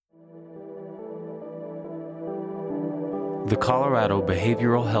The Colorado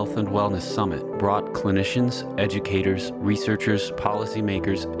Behavioral Health and Wellness Summit brought clinicians, educators, researchers,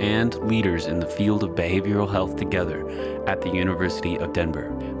 policymakers, and leaders in the field of behavioral health together at the University of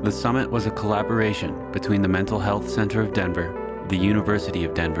Denver. The summit was a collaboration between the Mental Health Center of Denver, the University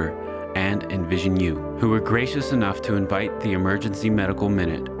of Denver, and Envision U, who were gracious enough to invite the Emergency Medical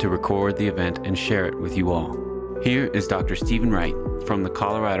Minute to record the event and share it with you all. Here is Dr. Stephen Wright from the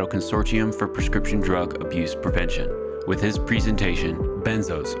Colorado Consortium for Prescription Drug Abuse Prevention, with his presentation,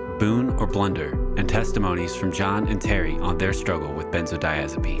 Benzos, Boon or Blunder, and testimonies from John and Terry on their struggle with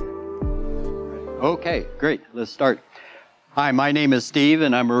benzodiazepine. Okay, great. Let's start. Hi, my name is Steve,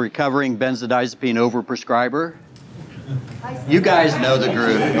 and I'm a recovering benzodiazepine overprescriber. You guys know the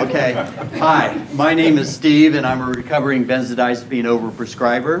groove. Okay. Hi, my name is Steve, and I'm a recovering benzodiazepine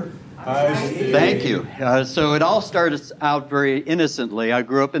overprescriber. Hi, Steve. Thank you. So it all started out very innocently. I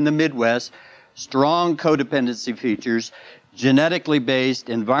grew up in the Midwest. Strong codependency features, genetically based,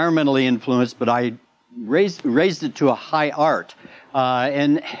 environmentally influenced, but I raised it to a high art.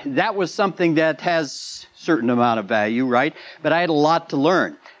 And that was something that has a certain amount of value, right? But I had a lot to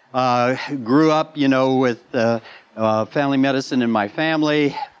learn. Grew up, with family medicine in my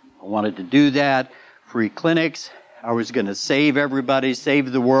family. I wanted to do that. Free clinics. I was going to save everybody,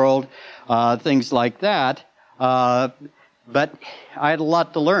 save the world, things like that. But I had a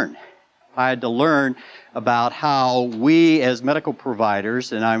lot to learn. I had to learn about how we as medical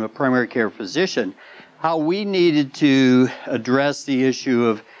providers, and I'm a primary care physician, how we needed to address the issue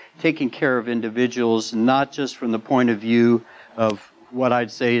of taking care of individuals, not just from the point of view of what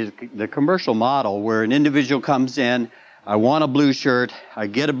I'd say is the commercial model, where an individual comes in, I want a blue shirt, I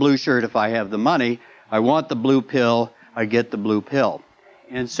get a blue shirt if I have the money, I want the blue pill, I get the blue pill.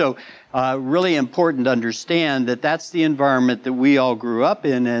 And so really important to understand that that's the environment that we all grew up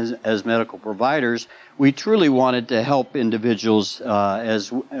in as medical providers. We truly wanted to help individuals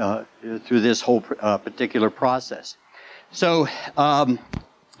through this whole particular process. So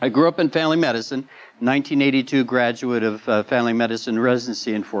I grew up in family medicine, 1982 graduate of family medicine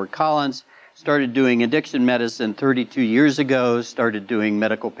residency in Fort Collins, started doing addiction medicine 32 years ago, started doing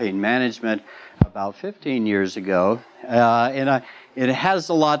medical pain management about 15 years ago, and it has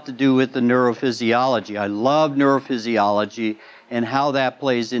a lot to do with the neurophysiology. I love neurophysiology and how that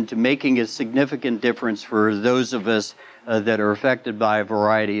plays into making a significant difference for those of us that are affected by a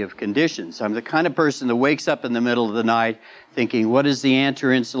variety of conditions. I'm the kind of person that wakes up in the middle of the night thinking, what is the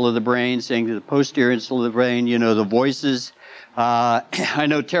anterior insula of the brain saying to the posterior insula of the brain, the voices. I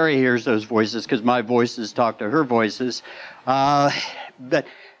know Terry hears those voices because my voices talk to her voices.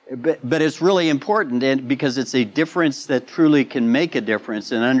 But it's really important because it's a difference that truly can make a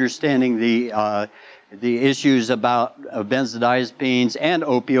difference in understanding the issues about benzodiazepines and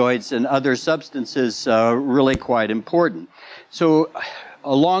opioids and other substances really quite important. So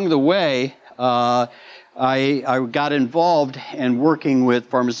along the way, I got involved in working with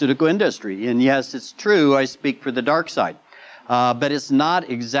pharmaceutical industry. And yes, it's true, I speak for the dark side. But it's not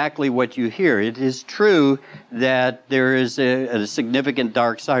exactly what you hear. It is true that there is a significant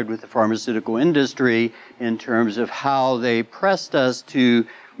dark side with the pharmaceutical industry in terms of how they pressed us to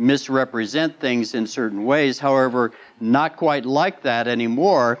misrepresent things in certain ways. However, not quite like that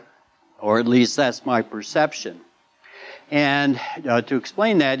anymore, or at least that's my perception. And to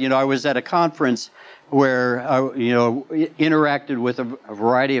explain that, I was at a conference where I, interacted with a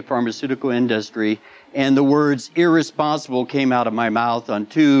variety of pharmaceutical industry, and the words irresponsible came out of my mouth on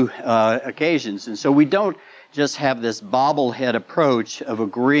two occasions. And so we don't just have this bobblehead approach of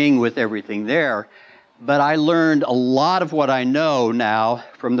agreeing with everything there, but I learned a lot of what I know now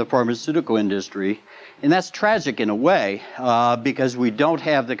from the pharmaceutical industry, and that's tragic in a way because we don't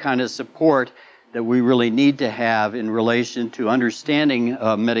have the kind of support that we really need to have in relation to understanding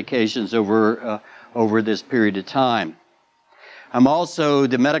medications over this period of time. I'm also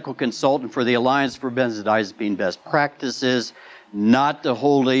the medical consultant for the Alliance for Benzodiazepine Best Practices, not to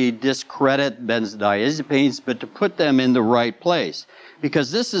wholly discredit benzodiazepines, but to put them in the right place.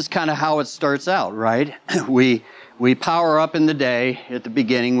 Because this is kind of how it starts out, right? We power up in the day at the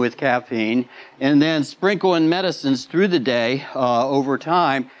beginning with caffeine, and then sprinkle in medicines through the day over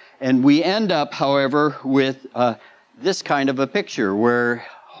time, and we end up, however, with this kind of a picture where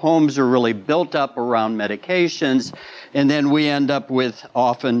homes are really built up around medications, and then we end up with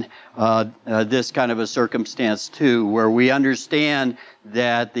often this kind of a circumstance too, where we understand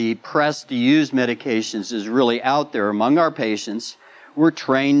that the press to use medications is really out there among our patients. We're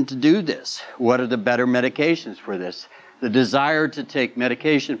trained to do this. What are the better medications for this? The desire to take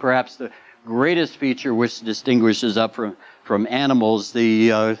medication, perhaps the greatest feature which distinguishes us from animals,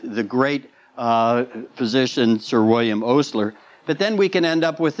 the great physician Sir William Osler. But then we can end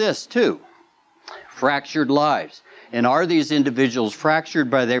up with this too, fractured lives. And are these individuals fractured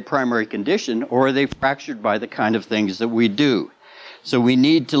by their primary condition, or are they fractured by the kind of things that we do? So we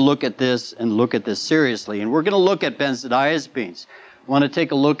need to look at this and look at this seriously. And we're going to look at benzodiazepines. I want to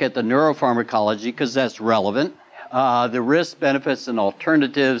take a look at the neuropharmacology because that's relevant. The risks, benefits, and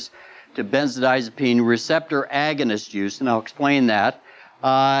alternatives to benzodiazepine receptor agonist use, and I'll explain that,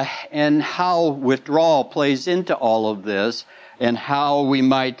 and how withdrawal plays into all of this, and how we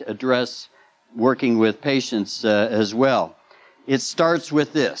might address working with patients as well. It starts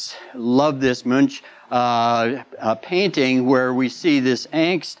with this. Love this Munch painting where we see this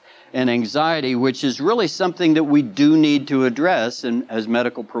angst and anxiety, which is really something that we do need to address as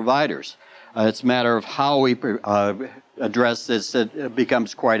medical providers. It's a matter of how we address this that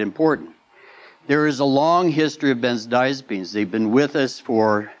becomes quite important. There is a long history of benzodiazepines. They've been with us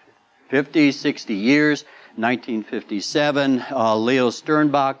for 50, 60 years. 1957, Leo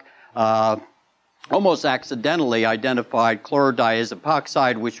Sternbach almost accidentally identified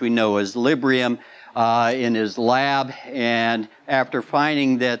chlorodiazepoxide, which we know as Librium, in his lab. And after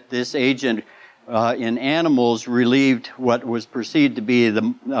finding that this agent in animals relieved what was perceived to be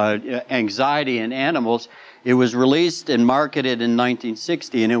the anxiety in animals, it was released and marketed in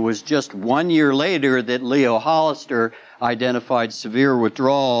 1960, and it was just 1 year later that Leo Hollister identified severe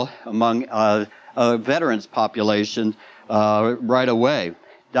withdrawal among a veterans population right away.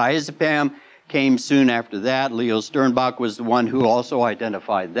 Diazepam came soon after that. Leo Sternbach was the one who also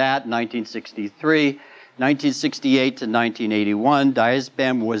identified that, 1963. 1968 to 1981,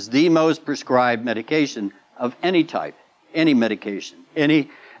 diazepam was the most prescribed medication of any type, any medication, any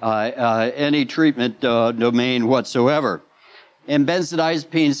treatment domain whatsoever. And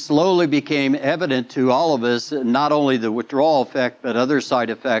benzodiazepines slowly became evident to all of us, not only the withdrawal effect, but other side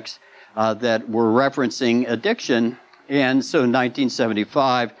effects that were referencing addiction. And so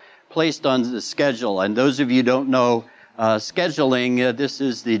 1975, placed on the schedule. And those of you who don't know scheduling, this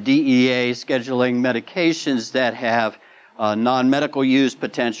is the DEA scheduling medications that have non-medical use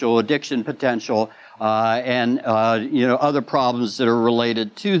potential, addiction potential, and other problems that are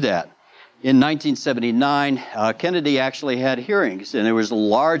related to that. In 1979, Kennedy actually had hearings, and there was a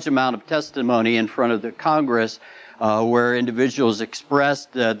large amount of testimony in front of the Congress where individuals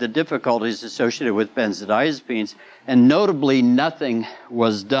expressed the difficulties associated with benzodiazepines, and notably nothing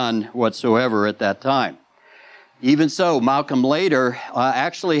was done whatsoever at that time. Even so, Malcolm later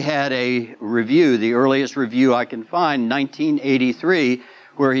actually had a review, the earliest review I can find, 1983,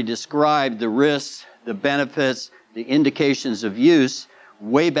 where he described the risks, the benefits, the indications of use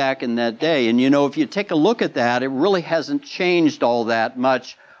way back in that day. And if you take a look at that, it really hasn't changed all that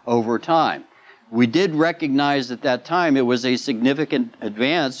much over time. We did recognize at that time it was a significant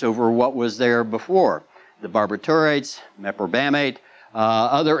advance over what was there before. The barbiturates, meprobamate,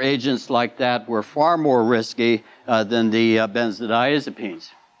 other agents like that were far more risky than the benzodiazepines.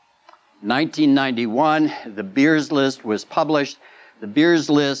 1991, the Beers List was published. The Beers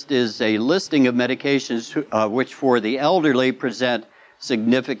List is a listing of medications which for the elderly present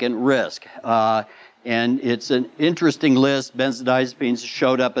significant risk. And it's an interesting list. Benzodiazepines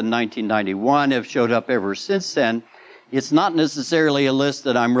showed up in 1991, have showed up ever since then. It's not necessarily a list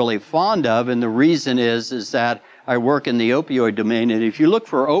that I'm really fond of, and the reason is that I work in the opioid domain, and if you look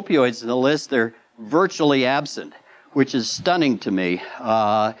for opioids in the list, they're virtually absent, which is stunning to me,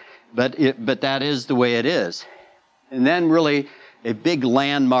 but that is the way it is. And then really a big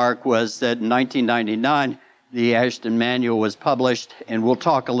landmark was that in 1999, the Ashton Manual was published, and we'll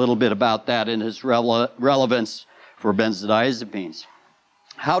talk a little bit about that and its relevance for benzodiazepines.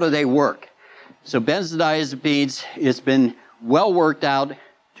 How do they work? So benzodiazepines, it's been well worked out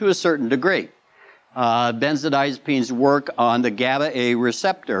to a certain degree. Benzodiazepines work on the GABA-A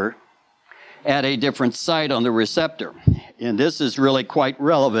receptor at a different site on the receptor. And this is really quite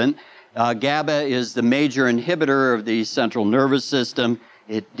relevant. GABA is the major inhibitor of the central nervous system.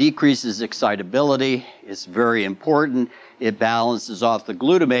 It decreases excitability. It's very important. It balances off the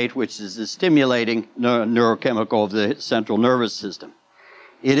glutamate, which is the stimulating neurochemical of the central nervous system.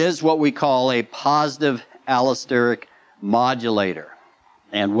 It is what we call a positive allosteric modulator.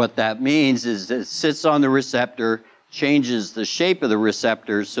 And what that means is it sits on the receptor, changes the shape of the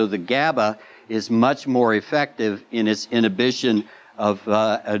receptor, so the GABA is much more effective in its inhibition of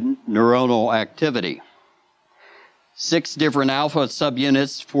neuronal activity. 6 different alpha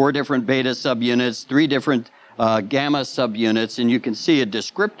subunits, 4 different beta subunits, 3 different gamma subunits, and you can see a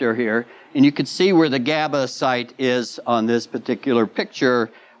descriptor here, and you can see where the GABA site is on this particular picture,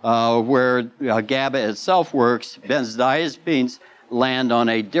 where GABA itself works. Benzodiazepines land on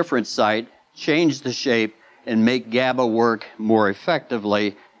a different site, change the shape and make GABA work more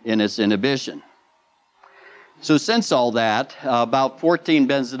effectively in its inhibition. So since all that, about 14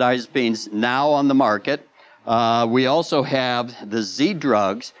 benzodiazepines now on the market. We also have the Z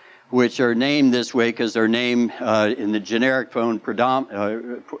drugs, which are named this way because they're named in the generic form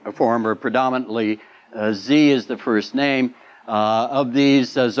or predominantly Z is the first name. Of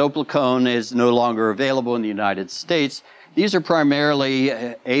these, Zopiclone is no longer available in the United States. These are primarily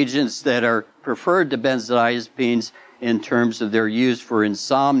agents that are preferred to benzodiazepines in terms of their use for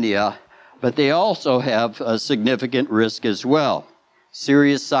insomnia, but they also have a significant risk as well.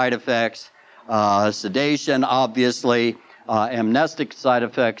 Serious side effects, sedation, obviously, amnestic side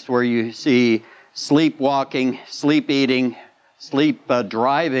effects where you see sleepwalking, sleep eating, sleep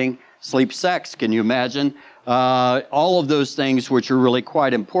driving, sleep sex, can you imagine? All of those things which are really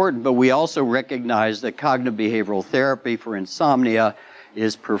quite important, but we also recognize that cognitive behavioral therapy for insomnia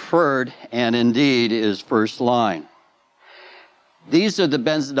is preferred and indeed is first line. These are the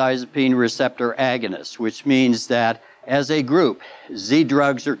benzodiazepine receptor agonists, which means that as a group, Z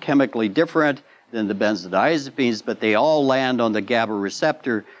drugs are chemically different than the benzodiazepines, but they all land on the GABA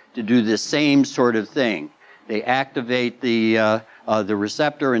receptor to do the same sort of thing. They activate the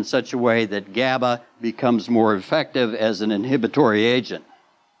receptor in such a way that GABA becomes more effective as an inhibitory agent.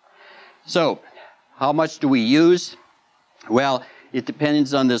 So, how much do we use? Well, it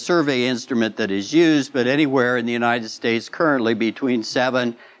depends on the survey instrument that is used, but anywhere in the United States currently between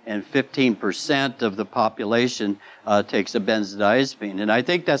 7 and 15% of the population takes a benzodiazepine. And I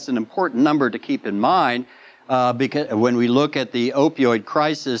think that's an important number to keep in mind because when we look at the opioid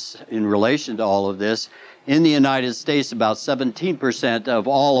crisis in relation to all of this, in the United States, about 17% of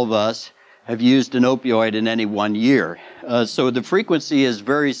all of us have used an opioid in any 1 year. So the frequency is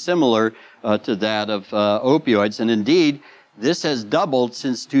very similar to that of opioids. And indeed, this has doubled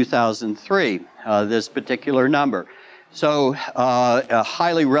since 2003, this particular number. So a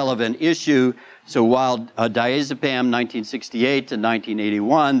highly relevant issue. So while diazepam, 1968 to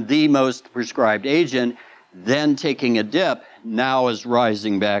 1981, the most prescribed agent, then taking a dip, now is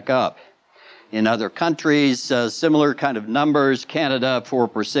rising back up. In other countries, similar kind of numbers, Canada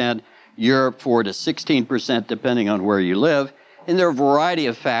 4%, Europe 4 to 16%, depending on where you live. And there are a variety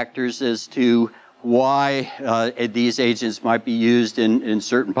of factors as to why these agents might be used in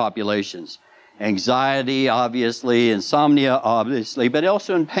certain populations. Anxiety, obviously, insomnia, obviously, but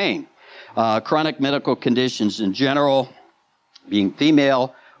also in pain. Chronic medical conditions in general, being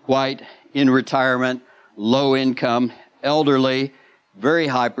female, white, in retirement, low income, elderly, very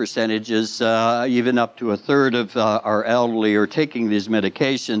high percentages, even up to a third of our elderly are taking these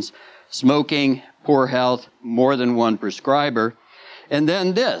medications. Smoking, poor health, more than one prescriber. And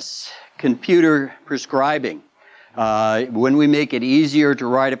then this, computer prescribing. When we make it easier to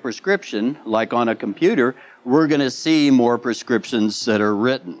write a prescription, like on a computer, we're going to see more prescriptions that are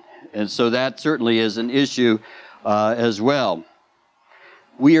written. And so that certainly is an issue as well.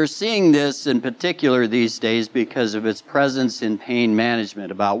 We are seeing this in particular these days because of its presence in pain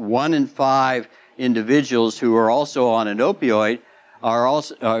management. About 1 in 5 individuals who are also on an opioid are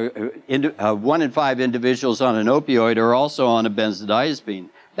also 1 in 5 individuals on an opioid are also on a benzodiazepine.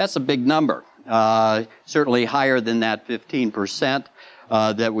 That's a big number, certainly higher than that 15%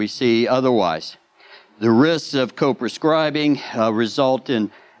 that we see otherwise. The risks of co-prescribing result in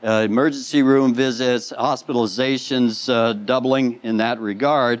emergency room visits, hospitalizations doubling in that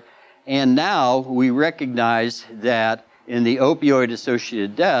regard. And now we recognize that in the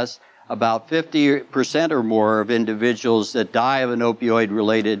opioid-associated deaths, about 50% or more of individuals that die of an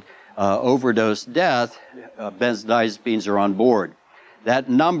opioid-related overdose death, benzodiazepines are on board. That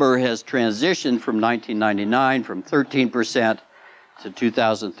number has transitioned from 1999 from 13% to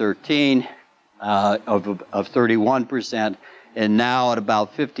 2013 of 31%, and now at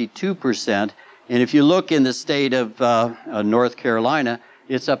about 52%. And if you look in the state of North Carolina,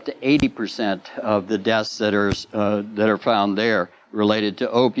 it's up to 80% of the deaths that are found there related to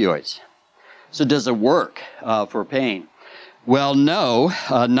opioids. So does it work for pain? Well, no,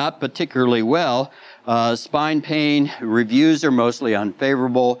 not particularly well. Spine pain reviews are mostly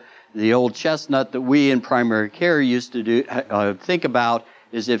unfavorable. The old chestnut that we in primary care used to think about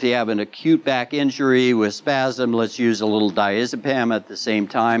is if you have an acute back injury with spasm, let's use a little diazepam at the same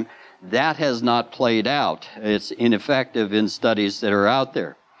time. That has not played out. It's ineffective in studies that are out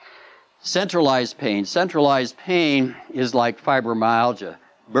there. Centralized pain. Centralized pain is like fibromyalgia.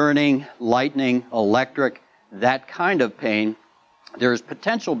 Burning, lightning, electric, that kind of pain. There's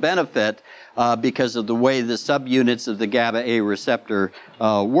potential benefit because of the way the subunits of the GABA A receptor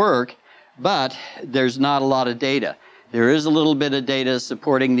work, but there's not a lot of data. There is a little bit of data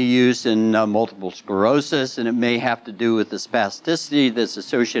supporting the use in multiple sclerosis, and it may have to do with the spasticity that's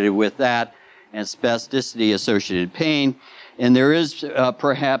associated with that and spasticity-associated pain. And there is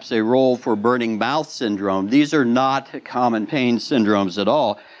perhaps a role for burning mouth syndrome. These are not common pain syndromes at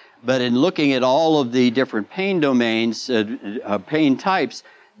all, but in looking at all of the different pain domains, pain types,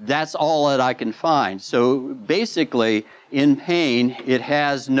 that's all that I can find. So basically, in pain, it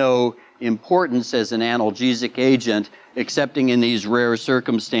has no importance as an analgesic agent, excepting in these rare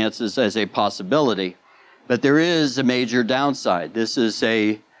circumstances as a possibility. But there is a major downside. This is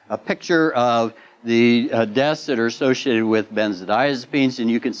a picture of the deaths that are associated with benzodiazepines, and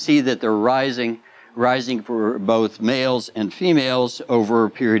you can see that they're rising for both males and females over a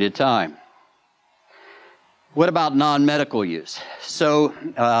period of time. What about non-medical use? So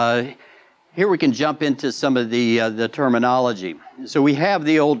here we can jump into some of the terminology. So we have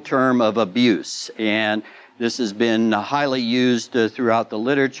the old term of abuse, and this has been highly used throughout the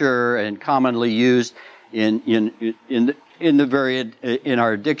literature and commonly used in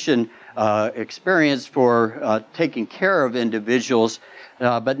our addiction experience for taking care of individuals.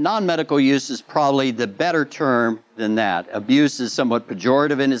 But non-medical use is probably the better term than that. Abuse is somewhat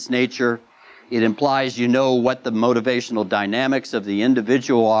pejorative in its nature. It implies you know what the motivational dynamics of the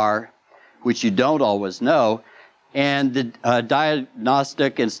individual are, which you don't always know. And the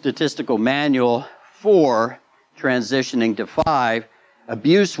Diagnostic and Statistical Manual for transitioning to 5,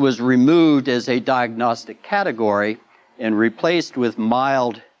 abuse was removed as a diagnostic category and replaced with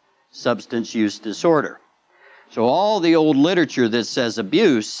mild substance use disorder. So all the old literature that says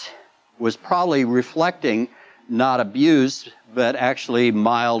abuse was probably reflecting not abuse, but actually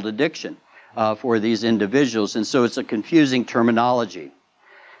mild addiction for these individuals. And so it's a confusing terminology.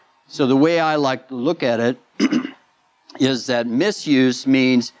 So the way I like to look at it is that misuse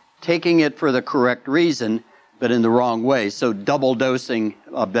means taking it for the correct reason, but in the wrong way. So double dosing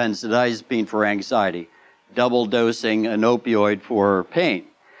a benzodiazepine for anxiety, double dosing an opioid for pain.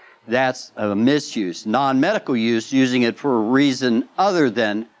 That's a misuse. Non-medical use, using it for a reason other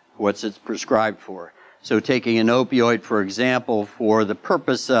than what it's prescribed for. So taking an opioid, for example, for the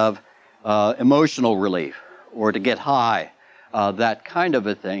purpose of emotional relief or to get high, that kind of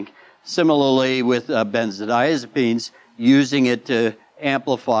a thing. Similarly with benzodiazepines, using it to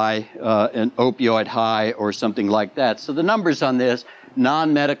amplify an opioid high or something like that. So the numbers on this,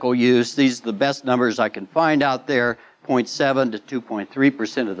 non-medical use, these are the best numbers I can find out there, 0.7 to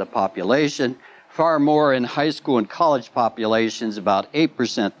 2.3% of the population. Far more in high school and college populations, about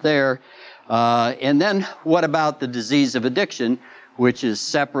 8% there. And then what about the disease of addiction, which is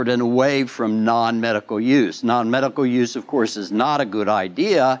separate and away from non-medical use? Non-medical use, of course, is not a good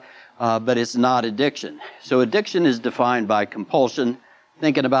idea, but it's not addiction. So addiction is defined by compulsion,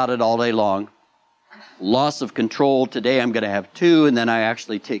 thinking about it all day long. Loss of control, today I'm going to have 2, and then I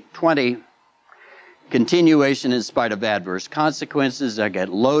actually take 20. Continuation in spite of adverse consequences. I get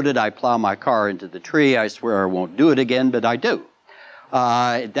loaded, I plow my car into the tree, I swear I won't do it again, but I do.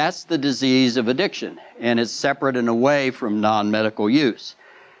 That's the disease of addiction, and it's separate and away from non-medical use.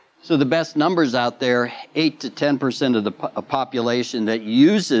 So the best numbers out there, 8 to 10% of the population that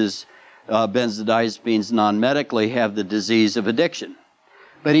uses benzodiazepines non-medically have the disease of addiction.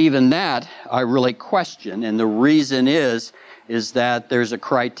 But even that, I really question, and the reason is that there's a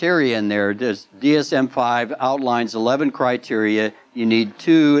criteria in there. DSM-5 outlines 11 criteria. You need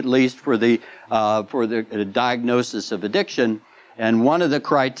 2 at least for the diagnosis of addiction. And one of the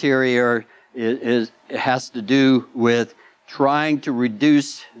criteria has to do with trying to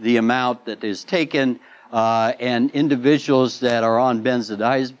reduce the amount that is taken, and individuals that are on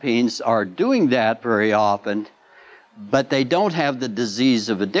benzodiazepines are doing that very often, but they don't have the disease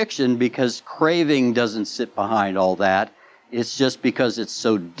of addiction because craving doesn't sit behind all that. It's just because it's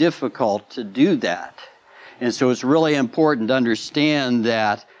so difficult to do that. And so it's really important to understand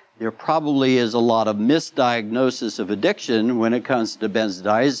that there probably is a lot of misdiagnosis of addiction when it comes to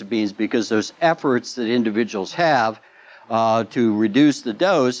benzodiazepines, because those efforts that individuals have to reduce the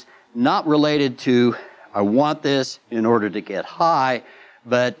dose, not related to, I want this in order to get high,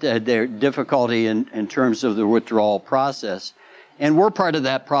 but their difficulty in terms of the withdrawal process. And we're part of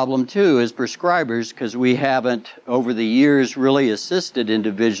that problem too as prescribers, because we haven't over the years really assisted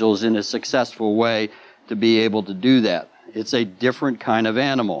individuals in a successful way to be able to do that. It's a different kind of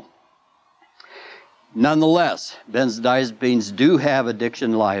animal. Nonetheless, benzodiazepines do have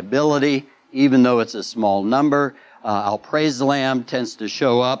addiction liability, even though it's a small number. Alprazolam tends to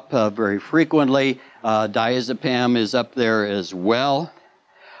show up very frequently. Diazepam is up there as well.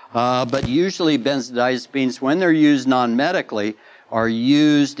 But usually benzodiazepines, when they're used non-medically, are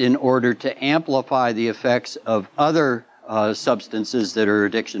used in order to amplify the effects of other substances that are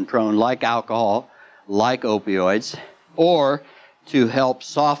addiction prone, like alcohol, like opioids, or to help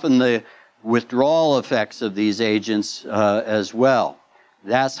soften the withdrawal effects of these agents as well.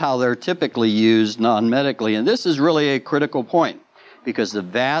 That's how they're typically used non-medically. And this is really a critical point, because the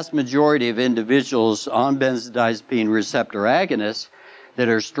vast majority of individuals on benzodiazepine receptor agonists that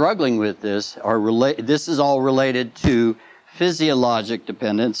are struggling with this this is all related to physiologic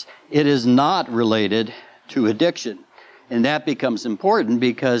dependence. It is not related to addiction. And that becomes important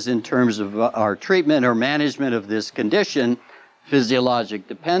because in terms of our treatment or management of this condition, physiologic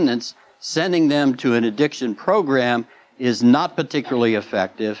dependence, sending them to an addiction program is not particularly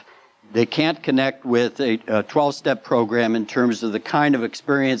effective. They can't connect with a 12-step program in terms of the kind of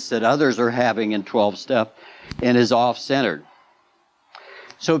experience that others are having in 12-step, and is off-centered.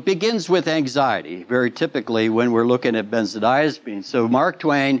 So it begins with anxiety, very typically when we're looking at benzodiazepines. So Mark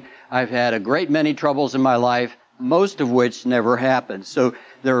Twain, I've had a great many troubles in my life, most of which never happened. So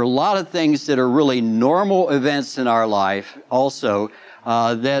there are a lot of things that are really normal events in our life also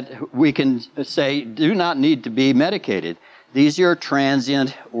that we can say do not need to be medicated. These are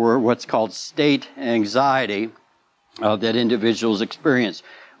transient, or what's called state anxiety that individuals experience.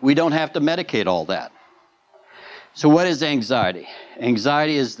 We don't have to medicate all that. So what is anxiety?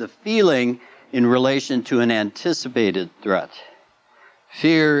 Anxiety is the feeling in relation to an anticipated threat.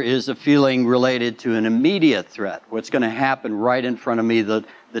 Fear is a feeling related to an immediate threat. What's going to happen right in front of me? The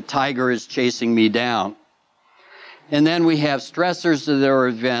tiger is chasing me down. And then we have stressors that are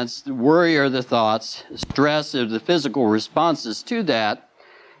events, worry are the thoughts, stress are the physical responses to that.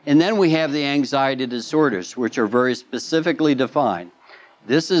 And then we have the anxiety disorders, which are very specifically defined.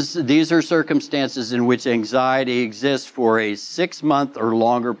 These are circumstances in which anxiety exists for a 6-month or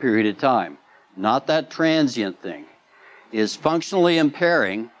longer period of time. Not that transient thing. Is functionally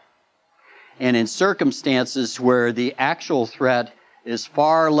impairing, and in circumstances where the actual threat is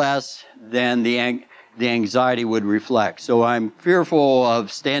far less than the anxiety would reflect. So I'm fearful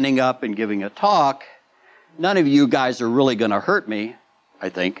of standing up and giving a talk. None of you guys are really going to hurt me, I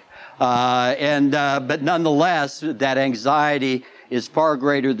think. But nonetheless, that anxiety is far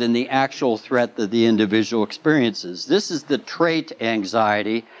greater than the actual threat that the individual experiences. This is the trait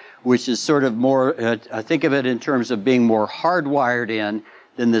anxiety, which is sort of more, I think of it in terms of being more hardwired in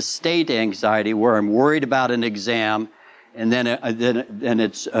than the state anxiety, where I'm worried about an exam, and then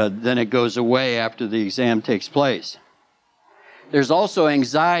it goes away after the exam takes place. There's also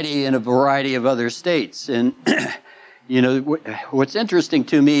anxiety in a variety of other states, and what's interesting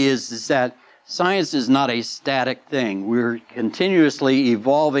to me is that science is not a static thing. We're continuously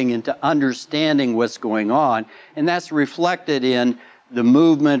evolving into understanding what's going on, and that's reflected in the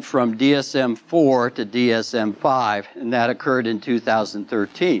movement from DSM-4 to DSM-5, and that occurred in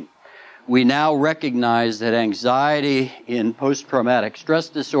 2013. We now recognize that anxiety in post-traumatic stress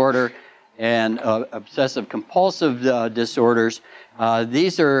disorder and obsessive-compulsive disorders,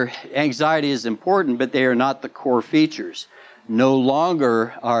 anxiety is important, but they are not the core features. No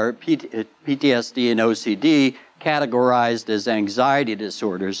longer are PTSD and OCD categorized as anxiety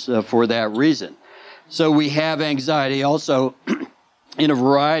disorders for that reason. So we have anxiety also in a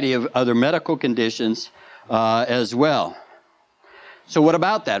variety of other medical conditions as well. So what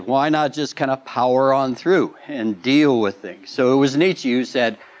about that? Why not just kind of power on through and deal with things? So it was Nietzsche who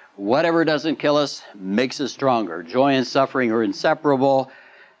said, whatever doesn't kill us makes us stronger. Joy and suffering are inseparable.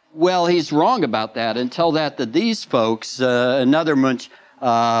 Well, he's wrong about that until that these folks, another Munch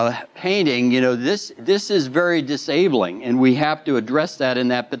painting, this is very disabling, and we have to address that in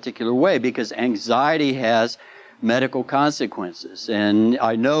that particular way because anxiety has medical consequences. And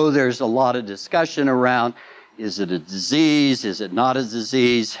I know there's a lot of discussion around, is it a disease? Is it not a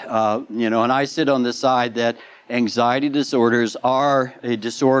disease? And I sit on the side that anxiety disorders are a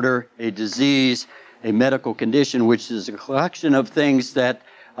disorder, a disease, a medical condition, which is a collection of things that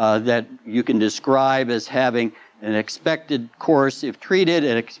you can describe as having an expected course if treated,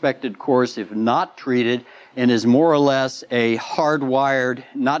 an expected course if not treated, and is more or less a hardwired,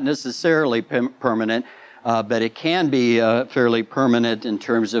 not necessarily permanent, but it can be fairly permanent in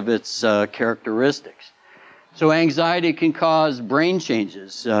terms of its characteristics. So anxiety can cause brain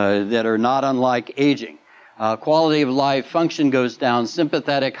changes that are not unlike aging. Quality of life function goes down,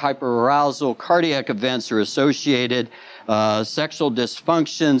 sympathetic hyperarousal, cardiac events are associated, sexual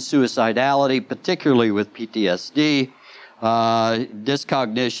dysfunction, suicidality, particularly with PTSD,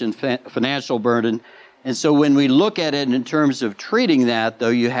 dyscognition, financial burden. And so when we look at it in terms of treating that, though,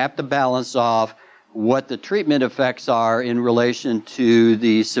 you have to balance off what the treatment effects are in relation to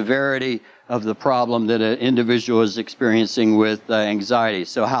the severity of the problem that an individual is experiencing with anxiety.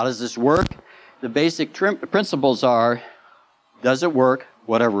 So how does this work? The basic principles are Does it work?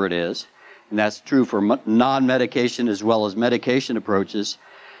 Whatever it is. And that's true for non-medication as well as medication approaches.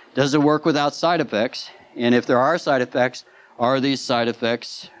 Does it work without side effects? And if there are side effects, are these side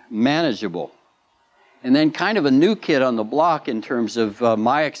effects manageable? And then kind of a new kid on the block in terms of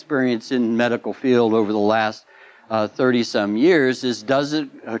my experience in medical field over the last 30-some years is, does it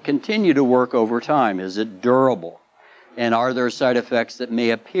continue to work over time? Is it durable? And are there side effects that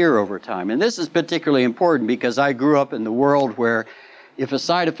may appear over time? And this is particularly important because I grew up in the world where if a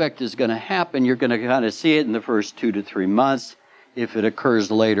side effect is going to happen, you're going to kind of see it in the first 2 to 3 months. If it occurs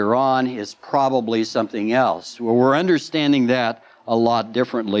later on, it's probably something else. Well, we're understanding that a lot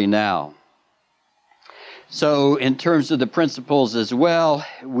differently now. So in terms of the principles as well,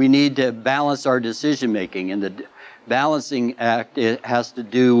 we need to balance our decision making. And the balancing act, it has to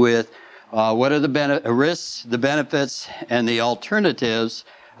do with what are the risks, the benefits, and the alternatives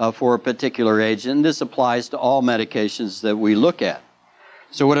for a particular agent. And this applies to all medications that we look at.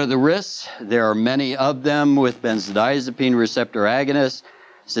 So what are the risks? There are many of them with benzodiazepine receptor agonists.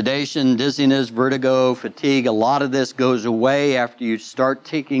 Sedation, dizziness, vertigo, fatigue. A lot of this goes away after you start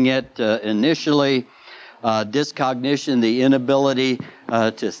taking it initially. Discognition, the inability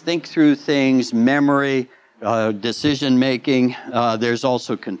to think through things, memory, decision-making. There's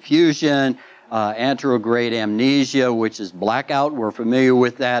also confusion, anterograde amnesia, which is blackout. We're familiar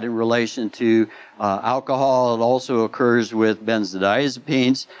with that in relation to alcohol. It also occurs with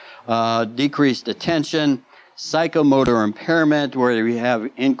benzodiazepines. Decreased attention, psychomotor impairment, where we have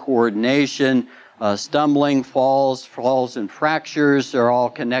incoordination, stumbling, falls and fractures are all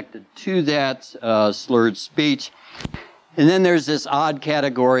connected to that, slurred speech. And then there's this odd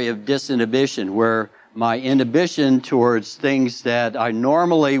category of disinhibition, where my inhibition towards things that I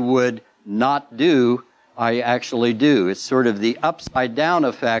normally would not do, I actually do. It's sort of the upside down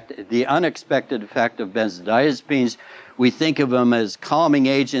effect, the unexpected effect of benzodiazepines. We think of them as calming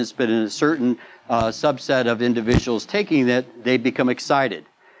agents, but in a certain subset of individuals taking that, they become excited,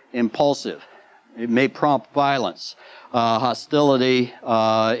 impulsive. It may prompt violence, hostility,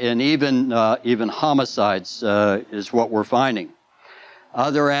 and even homicides is what we're finding.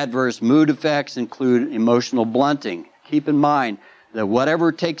 Other adverse mood effects include emotional blunting. Keep in mind that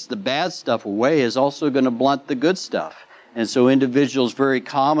whatever takes the bad stuff away is also going to blunt the good stuff. And so individuals very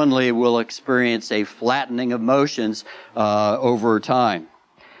commonly will experience a flattening of emotions over time.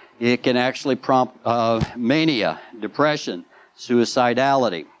 It can actually prompt mania, depression,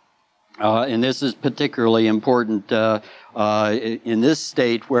 suicidality. And this is particularly important in this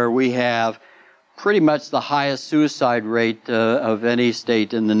state where we have pretty much the highest suicide rate of any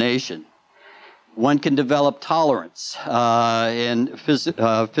state in the nation. One can develop tolerance and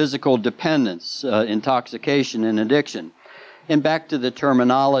physical dependence, intoxication, and addiction. And back to the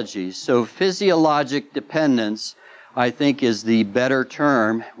terminology. So physiologic dependence, I think, is the better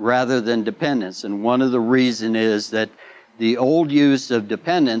term rather than dependence. And one of the reasons is that the old use of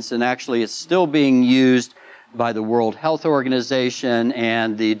dependence, and actually it's still being used by the World Health Organization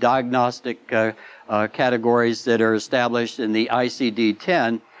and the diagnostic categories that are established in the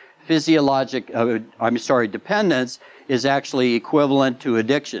ICD-10, dependence is actually equivalent to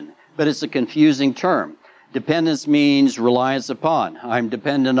addiction, but it's a confusing term. Dependence means reliance upon. I'm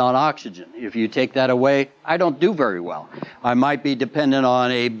dependent on oxygen. If you take that away, I don't do very well. I might be dependent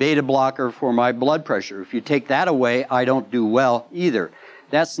on a beta blocker for my blood pressure. If you take that away, I don't do well either.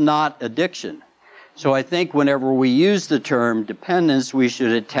 That's not addiction. So I think whenever we use the term dependence, we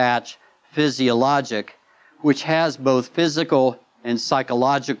should attach physiologic, which has both physical and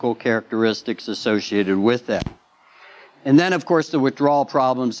psychological characteristics associated with that. And then, of course, the withdrawal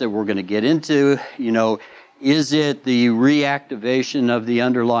problems that we're going to get into, is it the reactivation of the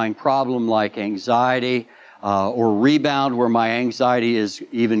underlying problem like anxiety or rebound where my anxiety is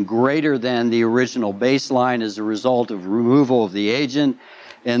even greater than the original baseline as a result of removal of the agent,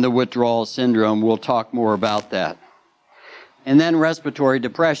 and the withdrawal syndrome? We'll talk more about that. And then respiratory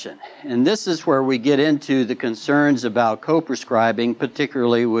depression. And this is where we get into the concerns about co-prescribing,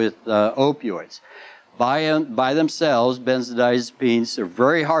 particularly with opioids. By themselves, benzodiazepines are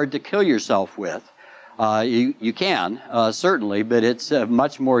very hard to kill yourself with. You can, certainly, but it's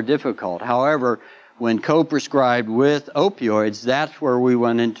much more difficult. However, when co-prescribed with opioids, that's where we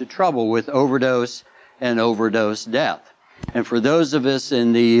went into trouble with overdose and overdose death. And for those of us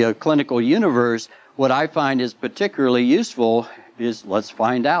in the clinical universe, what I find is particularly useful is let's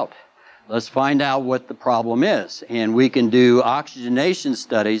find out. Let's find out what the problem is. And we can do oxygenation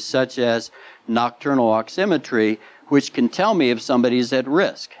studies such as nocturnal oximetry, which can tell me if somebody's at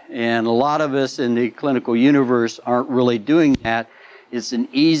risk. And a lot of us in the clinical universe aren't really doing that. It's an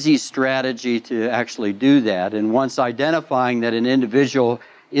easy strategy to actually do that. And once identifying that an individual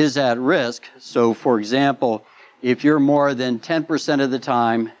is at risk, so for example, if you're more than 10% of the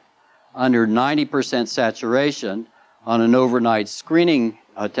time under 90% saturation on an overnight screening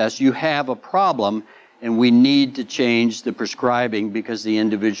test, you have a problem, and we need to change the prescribing because the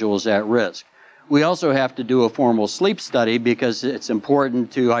individual is at risk. We also have to do a formal sleep study because it's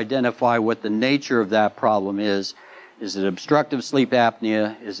important to identify what the nature of that problem is. Is it obstructive sleep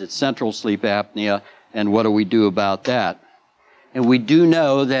apnea? Is it central sleep apnea? And what do we do about that? And we do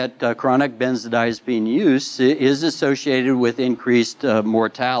know that chronic benzodiazepine use is associated with increased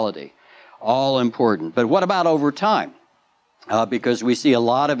mortality. All important. But what about over time? Because we see a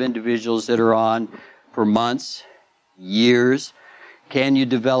lot of individuals that are on for months, years. Can you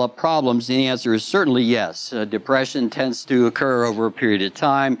develop problems? The answer is certainly yes. Depression tends to occur over a period of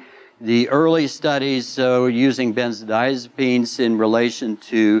time. The early studies using benzodiazepines in relation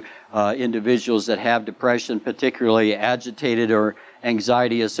to individuals that have depression, particularly agitated or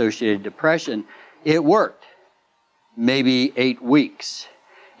anxiety-associated depression, it worked. Maybe 8 weeks.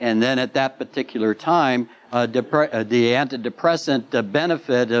 And then at that particular time, the antidepressant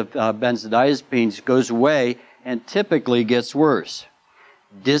benefit of benzodiazepines goes away and typically gets worse.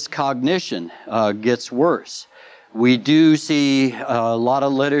 Dyscognition gets worse. We do see a lot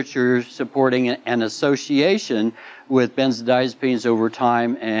of literature supporting an association with benzodiazepines over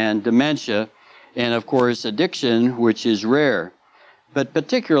time and dementia, and of course addiction, which is rare. But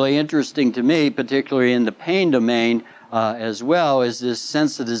particularly interesting to me, particularly in the pain domain as well, is this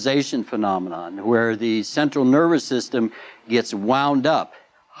sensitization phenomenon, where the central nervous system gets wound up,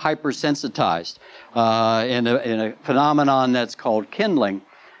 hypersensitized, in a phenomenon that's called kindling.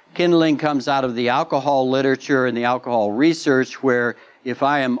 Kindling comes out of the alcohol literature and the alcohol research, where if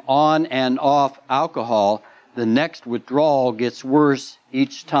I am on and off alcohol, the next withdrawal gets worse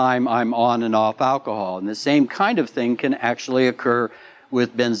each time I'm on and off alcohol. And the same kind of thing can actually occur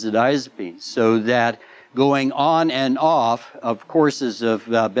with benzodiazepines, so that going on and off of courses of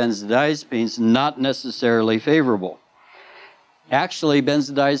benzodiazepines not necessarily favorable. Actually,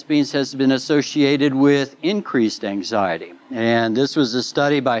 benzodiazepines has been associated with increased anxiety. And this was a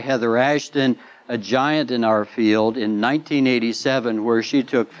study by Heather Ashton, a giant in our field, in 1987, where she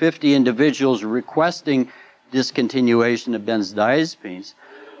took 50 individuals requesting discontinuation of benzodiazepines.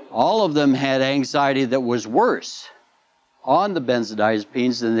 All of them had anxiety that was worse on the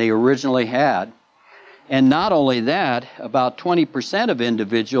benzodiazepines than they originally had. And not only that, about 20% of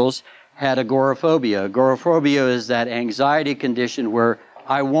individuals had agoraphobia. Agoraphobia is that anxiety condition where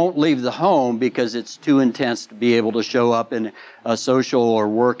I won't leave the home because it's too intense to be able to show up in a social or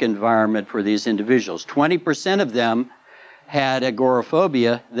work environment for these individuals. 20% of them had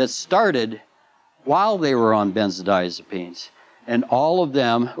agoraphobia that started while they were on benzodiazepines. And all of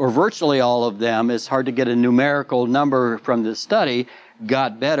them, or virtually all of them, it's hard to get a numerical number from the study,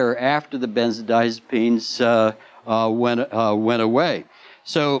 got better after the benzodiazepines went away.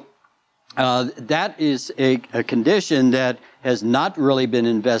 So that is a condition that has not really been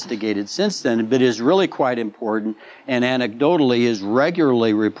investigated since then, but is really quite important, and anecdotally is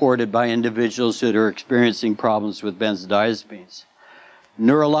regularly reported by individuals that are experiencing problems with benzodiazepines.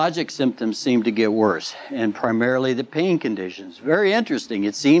 Neurologic symptoms seem to get worse, and primarily the pain conditions. Very interesting.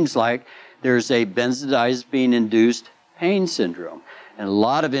 It seems like there's a benzodiazepine-induced pain syndrome. And a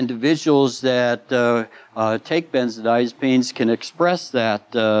lot of individuals that take benzodiazepines can express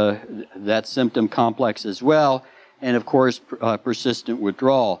that symptom complex as well, and of course, persistent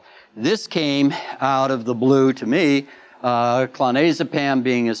withdrawal. This came out of the blue to me, clonazepam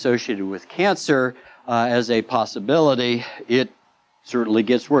being associated with cancer as a possibility. It certainly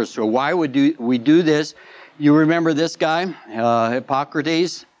gets worse. So why would we do this? You remember this guy,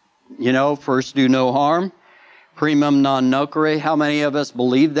 Hippocrates, first do no harm. Primum non nocere. How many of us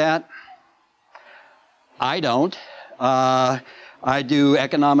believe that? I don't. I do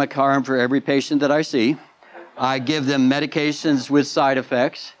economic harm for every patient that I see. I give them medications with side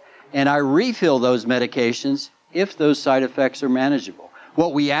effects, and I refill those medications if those side effects are manageable.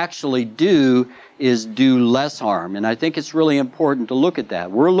 What we actually do is do less harm, and I think it's really important to look at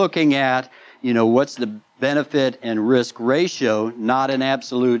that. We're looking at, what's the benefit and risk ratio, not an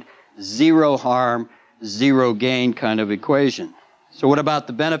absolute zero harm, zero gain kind of equation. So what about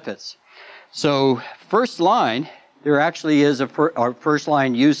the benefits? So first line, there actually is our first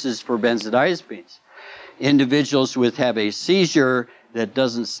line uses for benzodiazepines. Individuals have a seizure that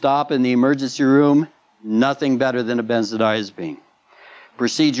doesn't stop in the emergency room, nothing better than a benzodiazepine.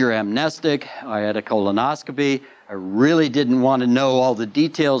 Procedure amnestic, I had a colonoscopy. I really didn't want to know all the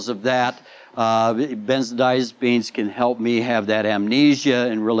details of that, Benzodiazepines can help me have that amnesia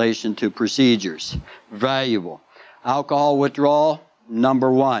in relation to procedures. Valuable. Alcohol withdrawal,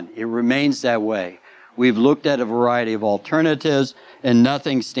 number one. It remains that way. We've looked at a variety of alternatives, and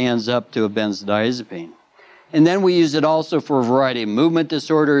nothing stands up to a benzodiazepine. And then we use it also for a variety of movement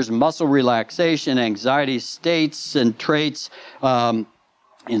disorders, muscle relaxation, anxiety states and traits,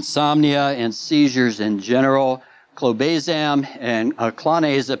 insomnia and seizures in general. Clobazam and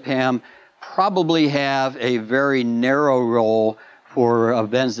clonazepam probably have a very narrow role for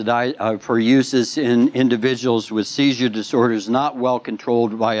for uses in individuals with seizure disorders not well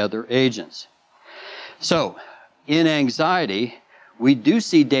controlled by other agents. So, in anxiety, we do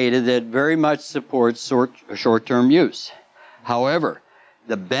see data that very much supports short-term use. However,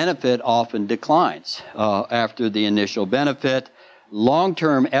 the benefit often declines after the initial benefit.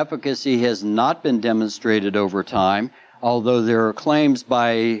 Long-term efficacy has not been demonstrated over time, although there are claims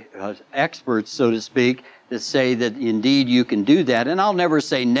by experts, so to speak, that say that indeed you can do that. And I'll never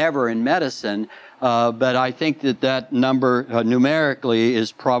say never in medicine, but I think that number numerically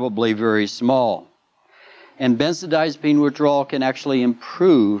is probably very small. And benzodiazepine withdrawal can actually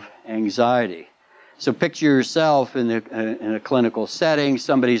improve anxiety. So picture yourself in a clinical setting,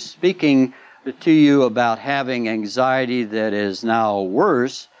 somebody's speaking to you about having anxiety that is now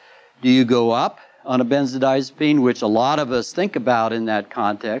worse. Do you go up on a benzodiazepine, which a lot of us think about in that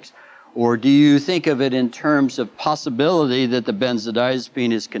context, or do you think of it in terms of possibility that the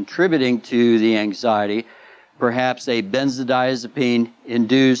benzodiazepine is contributing to the anxiety, perhaps a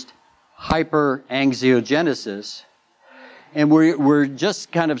benzodiazepine-induced hyperanxiogenesis? And we're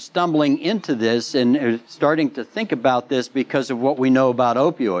just kind of stumbling into this and starting to think about this because of what we know about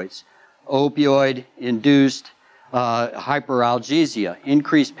opioids. Opioid-induced hyperalgesia,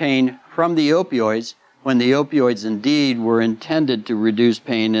 increased pain from the opioids when the opioids indeed were intended to reduce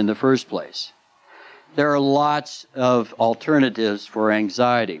pain in the first place. There are lots of alternatives for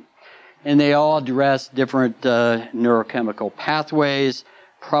anxiety, and they all address different neurochemical pathways,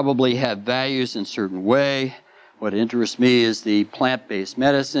 probably have values in a certain way. What interests me is the plant-based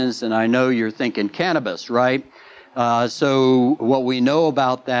medicines, and I know you're thinking cannabis, right? So what we know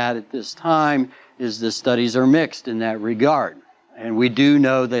about that at this time is the studies are mixed in that regard. And we do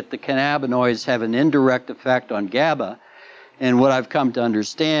know that the cannabinoids have an indirect effect on GABA. And what I've come to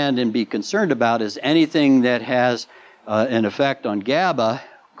understand and be concerned about is anything that has an effect on GABA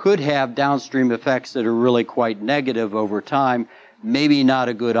could have downstream effects that are really quite negative over time. Maybe not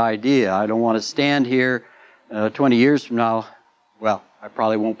a good idea. I don't want to stand here 20 years from now. Well, I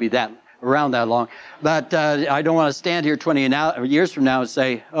probably won't be around that long. But I don't want to stand here 20 years from now and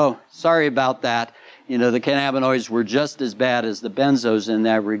say, oh, sorry about that. You know, the cannabinoids were just as bad as the benzos in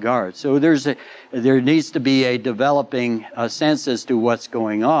that regard. So there needs to be a developing sense as to what's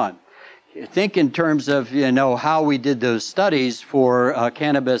going on. Think in terms of, how we did those studies for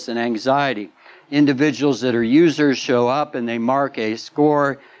cannabis and anxiety. Individuals that are users show up and they mark a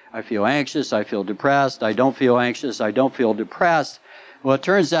score. I feel anxious, I feel depressed, I don't feel anxious, I don't feel depressed. Well, it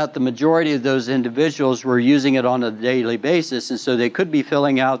turns out the majority of those individuals were using it on a daily basis, and so they could be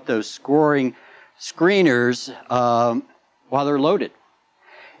filling out those scoring screeners while they're loaded.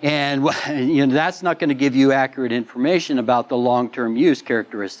 And that's not going to give you accurate information about the long-term use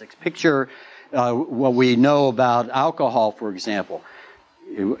characteristics. Picture what we know about alcohol, for example.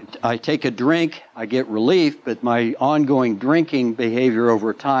 I take a drink, I get relief, but my ongoing drinking behavior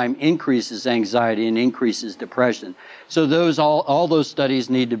over time increases anxiety and increases depression. So all those studies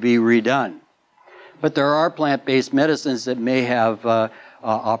need to be redone. But there are plant-based medicines that may have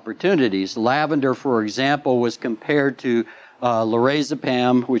opportunities. Lavender, for example, was compared to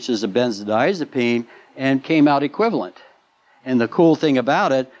lorazepam, which is a benzodiazepine, and came out equivalent. And the cool thing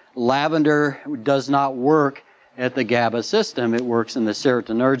about it, lavender does not work at the GABA system. It works in the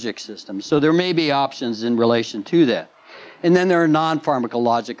serotonergic system. So there may be options in relation to that. And then there are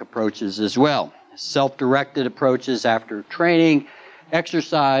non-pharmacologic approaches as well. Self-directed approaches after training,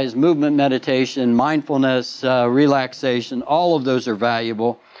 exercise, movement meditation, mindfulness, relaxation, all of those are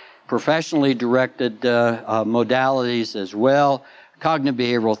valuable. Professionally directed modalities as well. Cognitive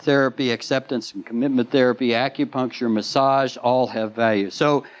behavioral therapy, acceptance and commitment therapy, acupuncture, massage, all have value.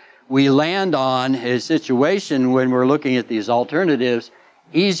 So we land on a situation when we're looking at these alternatives,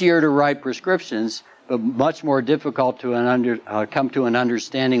 easier to write prescriptions, but much more difficult to come to an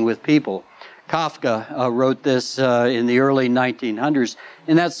understanding with people. Kafka wrote this in the early 1900s,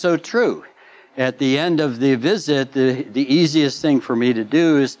 and that's so true. At the end of the visit, the easiest thing for me to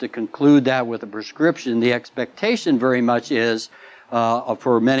do is to conclude that with a prescription. The expectation very much is,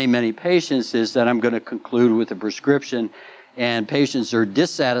 for many, many patients, is that I'm going to conclude with a prescription. and patients are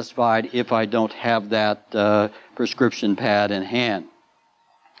dissatisfied if I don't have that prescription pad in hand.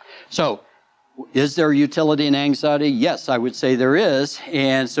 So, is there utility in anxiety? Yes, I would say there is.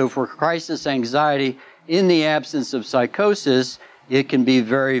 And so for crisis anxiety, in the absence of psychosis, it can be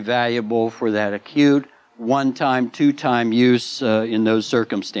very valuable for that acute, one-time, two-time use in those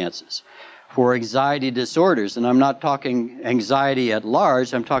circumstances. For anxiety disorders, and I'm not talking anxiety at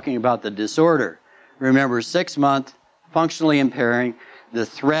large, I'm talking about the disorder. Remember, 6 months, functionally impairing, the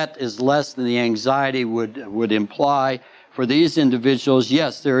threat is less than the anxiety would imply. For these individuals,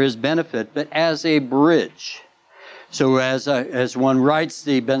 yes, there is benefit, but as a bridge. So as one writes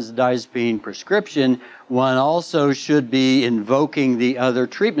the benzodiazepine prescription, one also should be invoking the other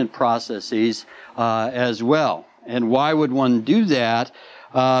treatment processes as well. And why would one do that?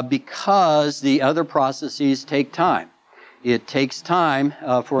 Because the other processes take time. It takes time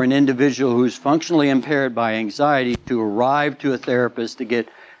for an individual who's functionally impaired by anxiety to arrive to a therapist to get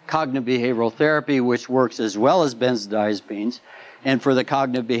cognitive behavioral therapy, which works as well as benzodiazepines, and for the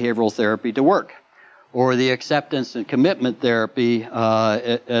cognitive behavioral therapy to work, or the acceptance and commitment therapy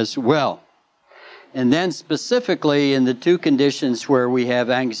as well. And then specifically in the two conditions where we have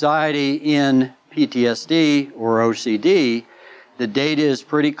anxiety in PTSD or OCD, the data is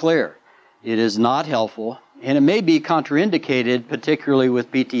pretty clear. It is not helpful, and it may be contraindicated, particularly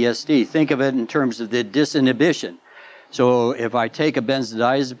with PTSD. Think of it in terms of the disinhibition. So if I take a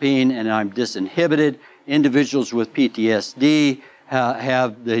benzodiazepine and I'm disinhibited, individuals with PTSD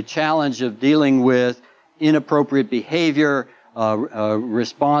have the challenge of dealing with inappropriate behavior,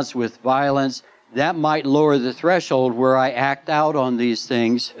 response with violence. That might lower the threshold where I act out on these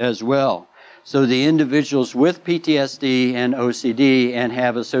things as well. So the individuals with PTSD and OCD and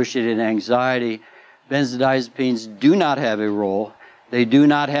have associated anxiety, benzodiazepines do not have a role. They do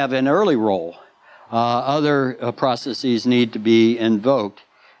not have an early role. Other processes need to be invoked.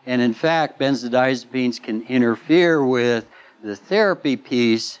 And in fact, benzodiazepines can interfere with the therapy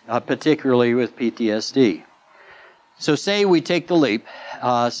piece, particularly with PTSD. So say we take the leap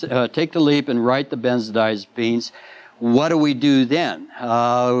and write the benzodiazepines. What do we do then?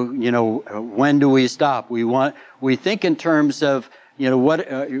 When do we stop? We think in terms of,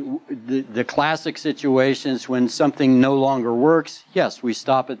 the classic situations when something no longer works. Yes, we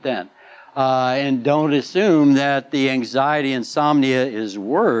stop it then. And don't assume that the anxiety insomnia is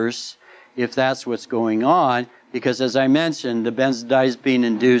worse if that's what's going on, because as I mentioned, the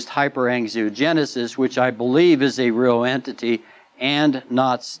benzodiazepine-induced hyperangiogenesis, which I believe is a real entity and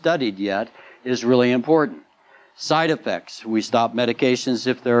not studied yet, is really important. Side effects. We stop medications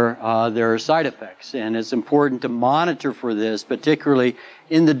if there are side effects, and it's important to monitor for this, particularly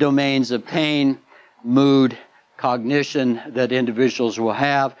in the domains of pain, mood, cognition that individuals will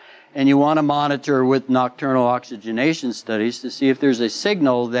have. And you want to monitor with nocturnal oxygenation studies to see if there's a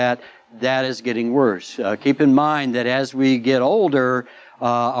signal that is getting worse. Keep in mind that as we get older,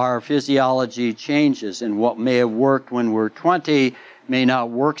 our physiology changes, and what may have worked when we're 20 may not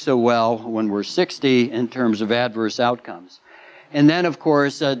work so well when we're 60 in terms of adverse outcomes. And then, of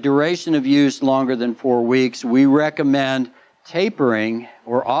course, duration of use longer than 4 weeks. We recommend tapering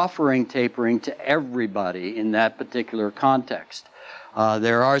or offering tapering to everybody in that particular context.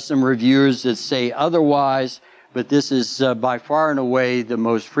 There are some reviewers that say otherwise, but this is by far and away the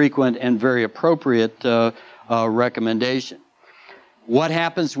most frequent and very appropriate recommendation. What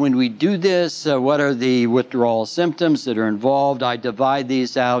happens when we do this? What are the withdrawal symptoms that are involved? I divide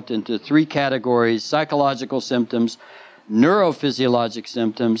these out into 3 categories: psychological symptoms, neurophysiologic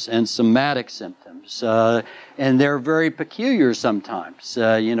symptoms, and somatic symptoms. And they're very peculiar sometimes.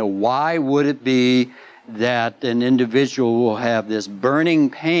 Why would it be that an individual will have this burning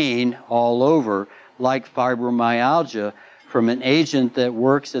pain all over, like fibromyalgia, from an agent that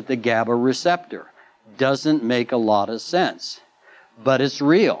works at the GABA receptor? Doesn't make a lot of sense, but it's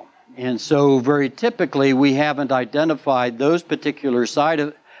real. And so very typically we haven't identified those particular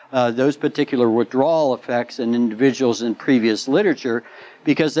withdrawal effects in individuals in previous literature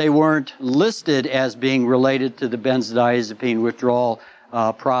because they weren't listed as being related to the benzodiazepine withdrawal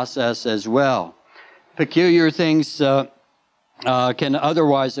process as well. Peculiar things can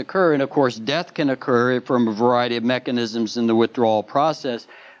otherwise occur, and of course death can occur from a variety of mechanisms in the withdrawal process.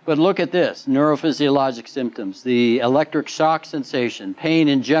 But look at this: neurophysiologic symptoms, the electric shock sensation, pain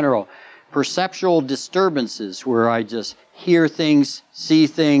in general, perceptual disturbances where I just hear things, see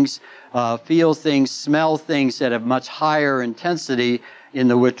things, feel things, smell things at a much higher intensity in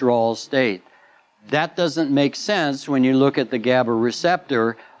the withdrawal state. That doesn't make sense when you look at the GABA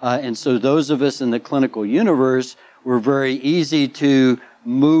receptor, and so those of us in the clinical universe were very easy to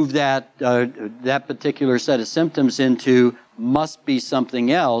move that particular set of symptoms into must be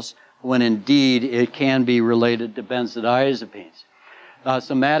something else, when indeed it can be related to benzodiazepines.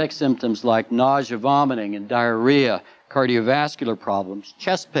 Somatic symptoms like nausea, vomiting, and diarrhea, cardiovascular problems,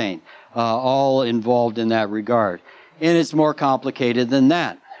 chest pain, all involved in that regard. And it's more complicated than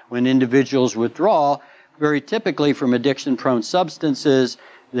that. When individuals withdraw, very typically from addiction-prone substances,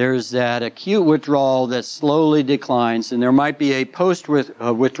 there's that acute withdrawal that slowly declines, and there might be a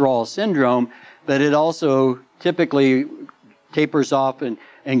post-withdrawal syndrome, but it also typically tapers off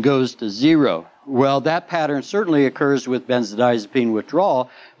and goes to zero. Well, that pattern certainly occurs with benzodiazepine withdrawal,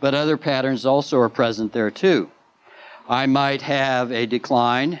 but other patterns also are present there too. I might have a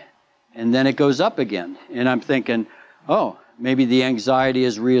decline, and then it goes up again, and I'm thinking, oh, maybe the anxiety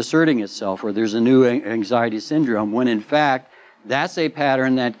is reasserting itself, or there's a new anxiety syndrome, when in fact, that's a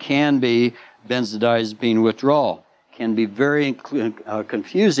pattern that can be benzodiazepine withdrawal. Can be very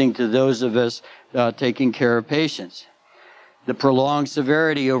confusing to those of us taking care of patients. The prolonged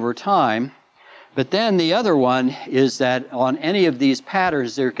severity over time. But then the other one is that on any of these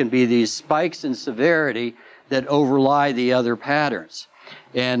patterns, there can be these spikes in severity that overlie the other patterns.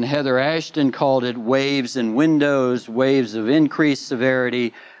 And Heather Ashton called it waves and windows, waves of increased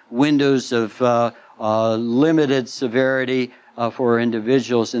severity, windows of limited severity for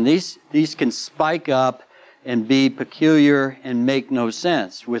individuals. And these can spike up and be peculiar and make no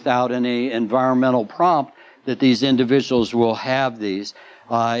sense without any environmental prompt that these individuals will have these.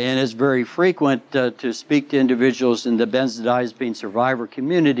 And it's very frequent to speak to individuals in the benzodiazepine survivor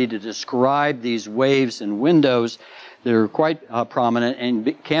community to describe these waves and windows that are quite prominent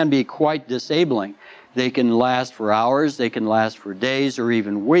and can be quite disabling. They can last for hours, they can last for days or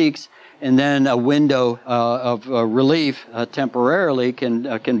even weeks, and then a window of relief temporarily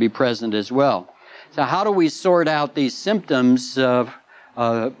can be present as well. So how do we sort out these symptoms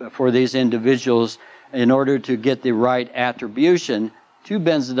for these individuals in order to get the right attribution to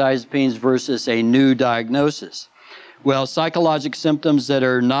benzodiazepines versus a new diagnosis? Well, psychologic symptoms that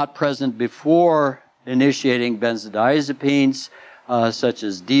are not present before initiating benzodiazepines, such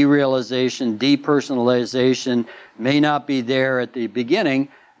as derealization, depersonalization, may not be there at the beginning,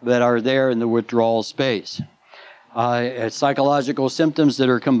 but are there in the withdrawal space. Psychological symptoms that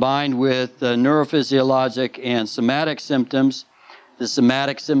are combined with neurophysiologic and somatic symptoms, the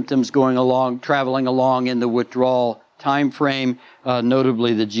somatic symptoms traveling along in the withdrawal time frame,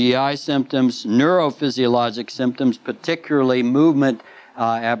 notably the GI symptoms, neurophysiologic symptoms, particularly movement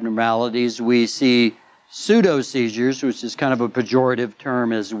abnormalities. We see pseudo-seizures, which is kind of a pejorative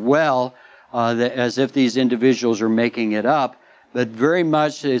term as well, as if these individuals are making it up, but very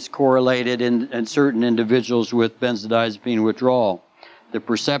much is correlated in certain individuals with benzodiazepine withdrawal. The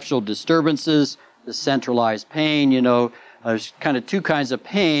perceptual disturbances, the centralized pain, there's kind of two kinds of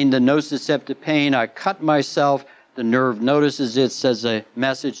pain. The nociceptive pain, I cut myself, the nerve notices it, sends a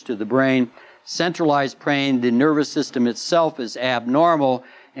message to the brain. Centralized pain, the nervous system itself is abnormal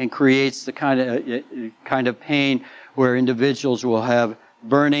and creates the kind of pain where individuals will have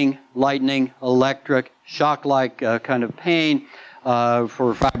burning, lightning, electric, shock-like kind of pain.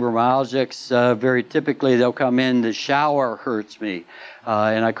 For fibromyalgics, very typically they'll come in, the shower hurts me.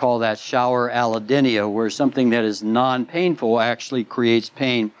 And I call that shower allodynia, where something that is non-painful actually creates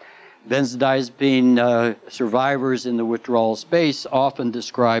pain. Benzodiazepine survivors in the withdrawal space often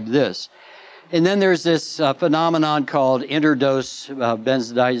describe this. And then there's this phenomenon called interdose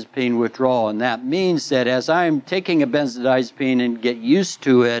benzodiazepine withdrawal, and that means that as I'm taking a benzodiazepine and get used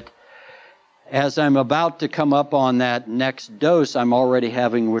to it, as I'm about to come up on that next dose, I'm already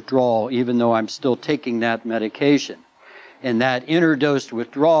having withdrawal, even though I'm still taking that medication. And that interdose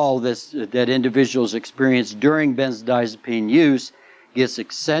withdrawal that individuals experience during benzodiazepine use gets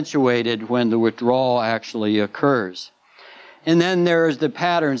accentuated when the withdrawal actually occurs. And then there's the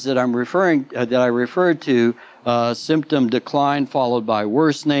patterns that I referred to, symptom decline followed by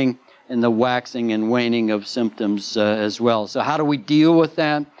worsening, and the waxing and waning of symptoms as well. So how do we deal with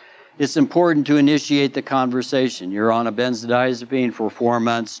that? It's important to initiate the conversation. You're on a benzodiazepine for 4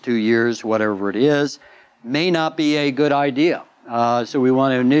 months, 2 years, whatever it is. May not be a good idea. So we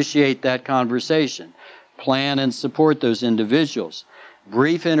want to initiate that conversation. Plan and support those individuals.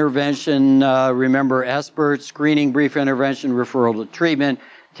 Brief intervention, remember SBIRT, screening, brief intervention, referral to treatment,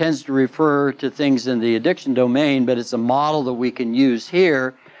 tends to refer to things in the addiction domain, but it's a model that we can use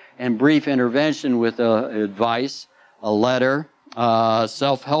here. And brief intervention with advice, a letter,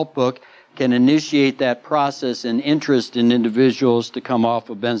 self-help book can initiate that process and interest in individuals to come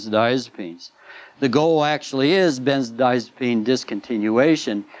off of benzodiazepines. The goal actually is benzodiazepine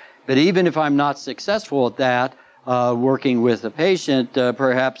discontinuation, but even if I'm not successful at that, working with a patient,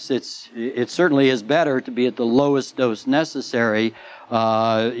 perhaps it certainly is better to be at the lowest dose necessary,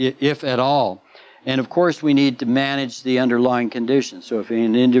 if at all. And of course, we need to manage the underlying condition. So if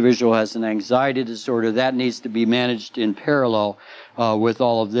an individual has an anxiety disorder, that needs to be managed in parallel with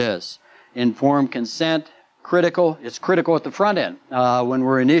all of this. Informed consent, critical. It's critical at the front end when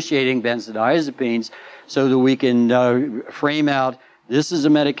we're initiating benzodiazepines, so that we can frame out, this is a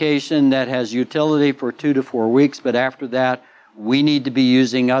medication that has utility for 2 to 4 weeks, but after that, we need to be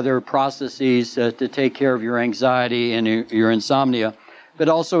using other processes to take care of your anxiety and your insomnia. But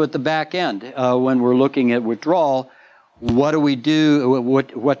also at the back end, when we're looking at withdrawal, what do we do,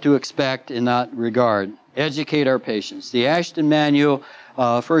 what to expect in that regard? Educate our patients. The Ashton Manual,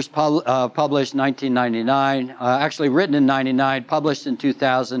 first published in 1999, actually written in 99, published in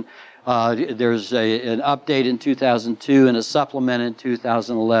 2000. There's an update in 2002 and a supplement in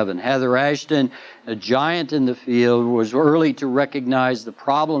 2011. Heather Ashton, a giant in the field, was early to recognize the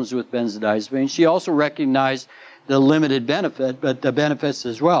problems with benzodiazepines. She also recognized the limited benefit, but the benefits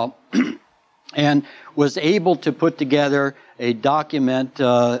as well, and was able to put together a document in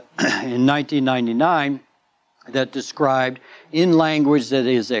 1999 that described, in language that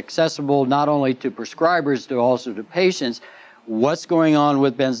is accessible not only to prescribers but also to patients, what's going on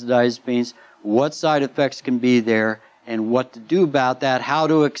with benzodiazepines, what side effects can be there, and what to do about that, how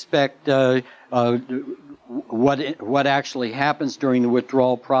to expect what actually happens during the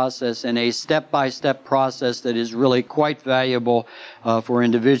withdrawal process, and a step-by-step process that is really quite valuable for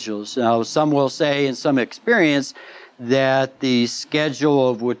individuals. Now, some will say in some experience that the schedule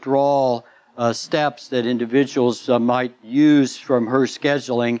of withdrawal steps that individuals might use from her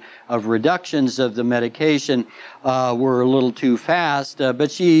scheduling of reductions of the medication were a little too fast,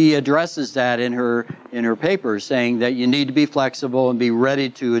 but she addresses that in her paper, saying that you need to be flexible and be ready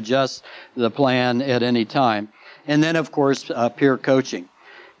to adjust the plan at any time. And then, of course, peer coaching.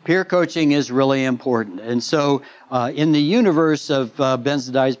 Peer coaching is really important. And so in the universe of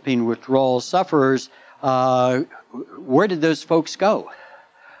benzodiazepine withdrawal sufferers, where did those folks go?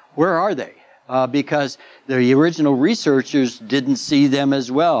 Where are they? Because the original researchers didn't see them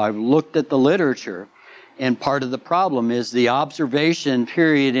as well. I've looked at the literature, and part of the problem is the observation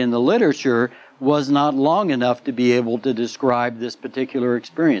period in the literature was not long enough to be able to describe this particular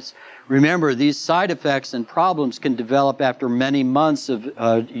experience. Remember, these side effects and problems can develop after many months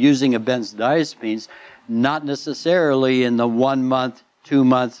of using a benzodiazepines, not necessarily in the 1 month, 2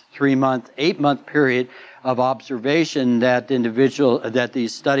 month, 3 month, 8 month period of observation that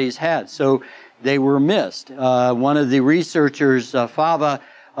these studies had. So they were missed. One of the researchers, Fava,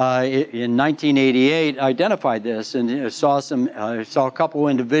 in 1988 identified this and saw a couple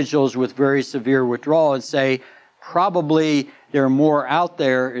individuals with very severe withdrawal and say, probably there are more out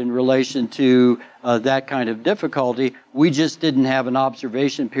there in relation to that kind of difficulty. We just didn't have an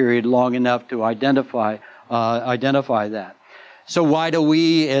observation period long enough to identify that. So why do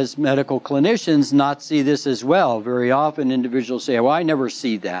we as medical clinicians not see this as well? Very often individuals say, well, I never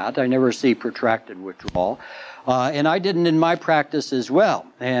see that. I never see protracted withdrawal. And I didn't in my practice as well.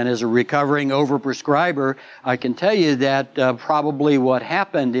 And as a recovering overprescriber, I can tell you that probably what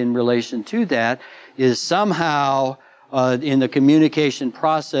happened in relation to that is somehow in the communication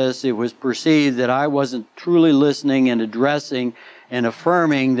process, it was perceived that I wasn't truly listening and addressing and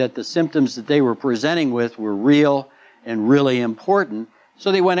affirming that the symptoms that they were presenting with were real and really important,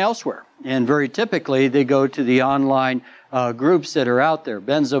 so they went elsewhere. And very typically, they go to the online groups that are out there,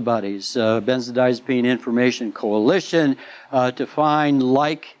 Benzo Buddies, Benzodiazepine Information Coalition, to find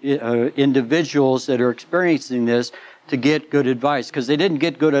individuals that are experiencing this to get good advice, because they didn't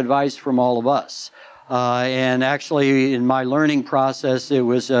get good advice from all of us. And actually, in my learning process, it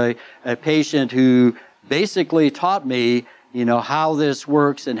was a patient who basically taught me how this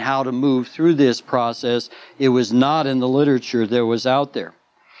works and how to move through this process. It was not in the literature that was out there.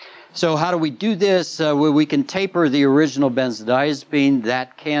 So how do we do this? We can taper the original benzodiazepine.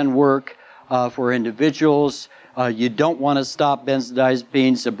 That can work for individuals. You don't want to stop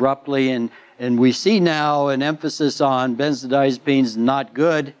benzodiazepines abruptly. And we see now an emphasis on benzodiazepines not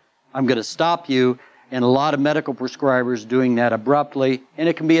good. I'm going to stop you. And a lot of medical prescribers doing that abruptly. And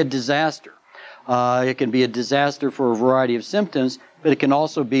it can be a disaster. It can be a disaster for a variety of symptoms, but it can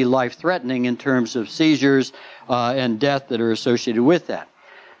also be life-threatening in terms of seizures and death that are associated with that.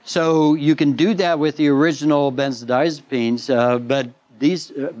 So you can do that with the original benzodiazepines, but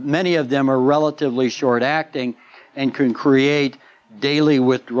many of them are relatively short-acting and can create daily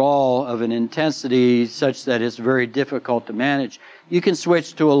withdrawal of an intensity such that it's very difficult to manage. You can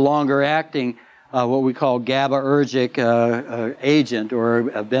switch to a longer-acting what we call GABAergic agent or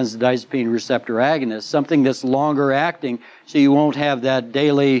a benzodiazepine receptor agonist, something that's longer acting so you won't have that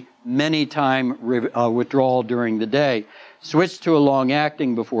daily many-time withdrawal during the day. Switch to a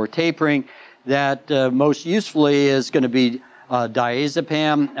long-acting before tapering. That most usefully is going to be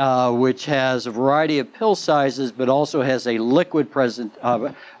diazepam, which has a variety of pill sizes, but also has a liquid preparation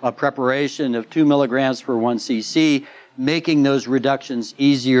of 2 milligrams per 1 cc, making those reductions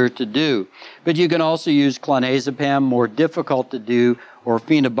easier to do. But you can also use clonazepam, more difficult to do, or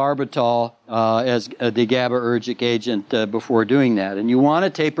phenobarbital as the GABAergic agent before doing that. And you want to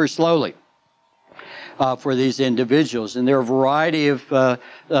taper slowly for these individuals. And there are a variety of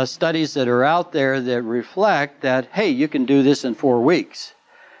studies that are out there that reflect that, hey, you can do this in 4 weeks.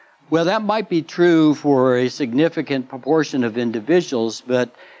 Well, that might be true for a significant proportion of individuals,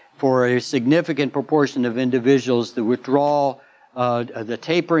 but for a significant proportion of individuals, the withdrawal, the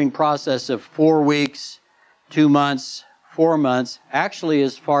tapering process of 4 weeks, 2 months, 4 months actually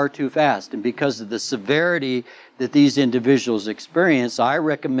is far too fast. And because of the severity that these individuals experience, I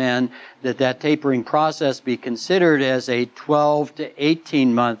recommend that that tapering process be considered as a 12 to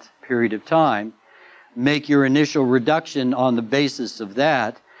 18 month period of time. Make your initial reduction on the basis of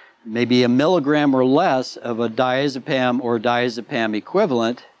that, maybe 1 milligram or less of a diazepam or diazepam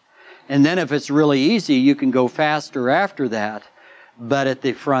equivalent. And then if it's really easy, you can go faster after that. But at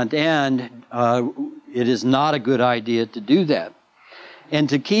the front end, it is not a good idea to do that. And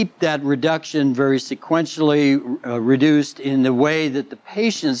to keep that reduction very sequentially reduced in the way that the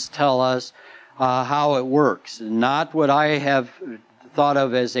patients tell us how it works, not what I have thought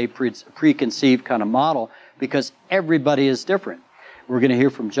of as a preconceived kind of model, because everybody is different. We're going to hear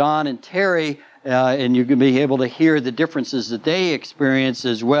from John and Terry, and you're going to be able to hear the differences that they experience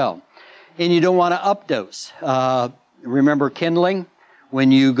as well. And you don't want to updose. Remember kindling? When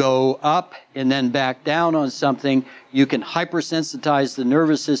you go up and then back down on something, you can hypersensitize the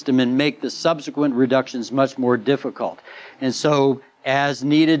nervous system and make the subsequent reductions much more difficult. And so as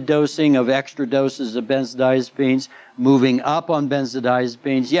needed dosing of extra doses of benzodiazepines, moving up on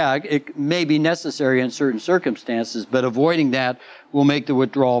benzodiazepines, yeah, it may be necessary in certain circumstances, but avoiding that will make the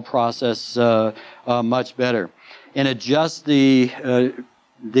withdrawal process much better. And adjust the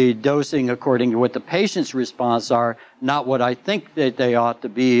dosing according to what the patient's response are, not what I think that they ought to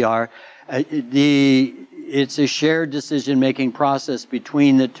be are. It's a shared decision-making process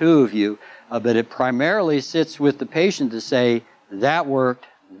between the two of you, but it primarily sits with the patient to say, that worked,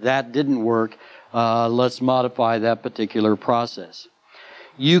 that didn't work, let's modify that particular process.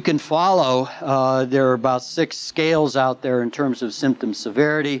 You can follow, there are about 6 scales out there in terms of symptom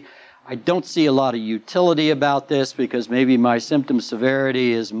severity. I don't see a lot of utility about this because maybe my symptom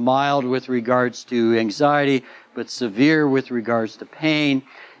severity is mild with regards to anxiety, but severe with regards to pain.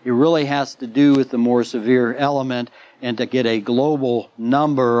 It really has to do with the more severe element, and to get a global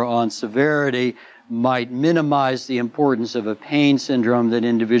number on severity might minimize the importance of a pain syndrome that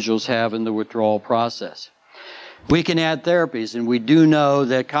individuals have in the withdrawal process. We can add therapies, and we do know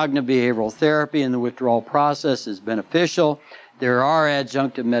that cognitive behavioral therapy in the withdrawal process is beneficial. There are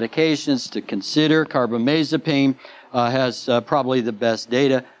adjunctive medications to consider. Carbamazepine has probably the best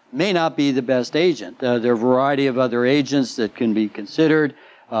data, may not be the best agent. There are a variety of other agents that can be considered.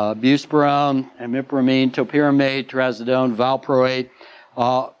 Buspirone, imipramine, topiramate, trazodone, valproate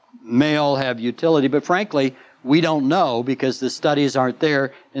may all have utility, but frankly, we don't know because the studies aren't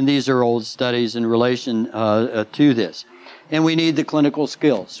there, and these are old studies in relation to this. And we need the clinical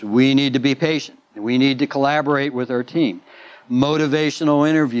skills. We need to be patient. We need to collaborate with our team. Motivational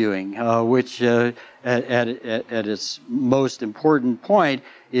interviewing, which at its most important point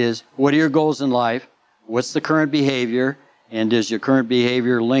is, what are your goals in life? What's the current behavior? And does your current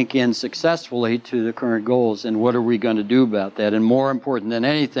behavior link in successfully to the current goals? And what are we going to do about that? And more important than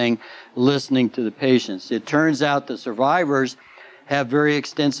anything, listening to the patients. It turns out the survivors have very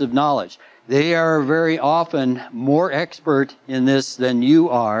extensive knowledge. They are very often more expert in this than you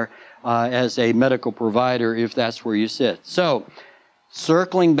are as a medical provider, if that's where you sit. So,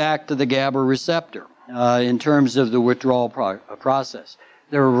 circling back to the GABA receptor in terms of the withdrawal process,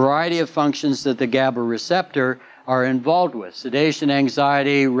 there are a variety of functions that the GABA receptor are involved with: sedation,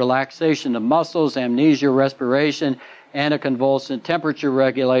 anxiety, relaxation of muscles, amnesia, respiration, anticonvulsant, temperature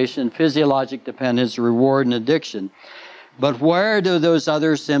regulation, physiologic dependence, reward, and addiction. But where do those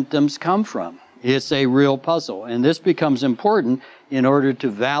other symptoms come from? It's a real puzzle, and this becomes important in order to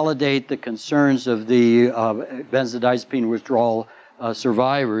validate the concerns of the benzodiazepine withdrawal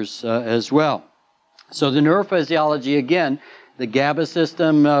survivors as well. So the neurophysiology, again, the GABA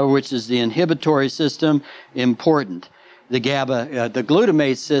system, which is the inhibitory system, important. the GABA, the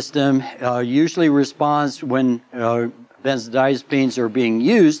glutamate system usually responds when benzodiazepines are being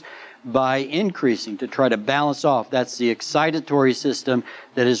used by increasing to try to balance off. That's the excitatory system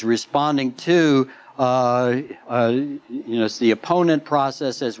that is responding to, it's the opponent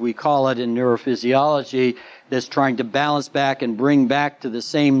process, as we call it in neurophysiology, that's trying to balance back and bring back to the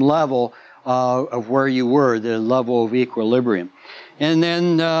same level of where you were, the level of equilibrium. And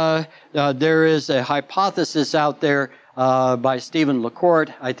then there is a hypothesis out there by Stephen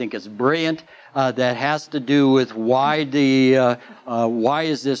LaCourte, I think it's brilliant, that has to do with why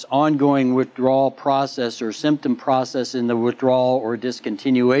is this ongoing withdrawal process or symptom process in the withdrawal or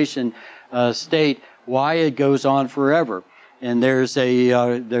discontinuation state, why it goes on forever. And there's a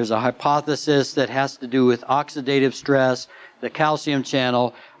hypothesis that has to do with oxidative stress, the calcium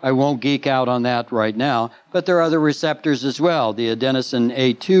channel. I won't geek out on that right now, but there are other receptors as well. The adenosine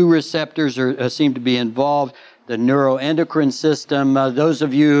A2 receptors seem to be involved. The neuroendocrine system, those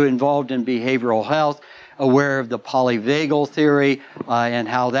of you involved in behavioral health, aware of the polyvagal theory and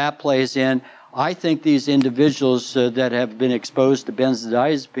how that plays in. I think these individuals that have been exposed to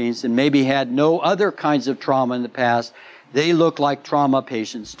benzodiazepines and maybe had no other kinds of trauma in the past, they look like trauma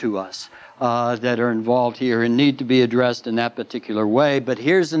patients to us that are involved here and need to be addressed in that particular way. But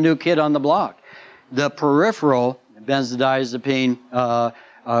here's the new kid on the block. The peripheral benzodiazepine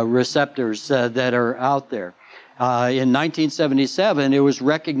receptors that are out there. In 1977, it was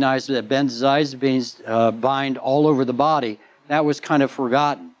recognized that benzodiazepines bind all over the body. That was kind of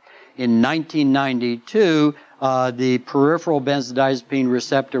forgotten. In 1992, the peripheral benzodiazepine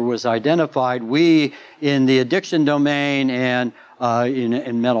receptor was identified. We, in the addiction domain and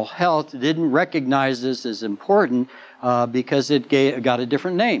in mental health, didn't recognize this as important because it got a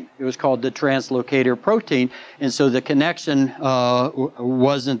different name. It was called the translocator protein, and so the connection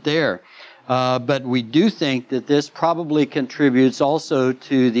wasn't there. But we do think that this probably contributes also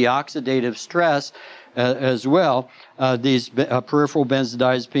to the oxidative stress as well, these peripheral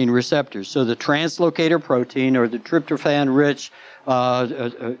benzodiazepine receptors. So the translocator protein, or the tryptophan-rich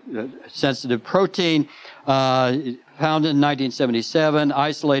sensitive protein, found in 1977,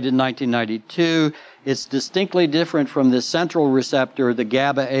 isolated in 1992. It's distinctly different from the central receptor, the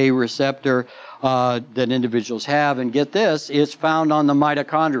GABA-A receptor that individuals have. And get this, it's found on the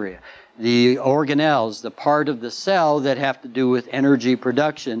mitochondria, the organelles, the part of the cell that have to do with energy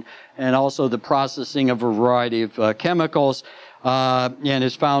production and also the processing of a variety of chemicals. And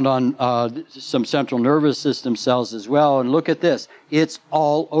it's found on some central nervous system cells as well. And look at this. It's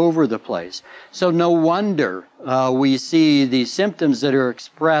all over the place. So no wonder we see the symptoms that are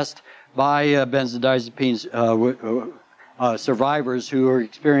expressed by benzodiazepines survivors who are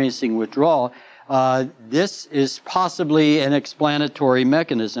experiencing withdrawal. This is possibly an explanatory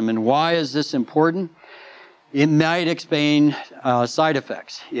mechanism. And why is this important? It might explain side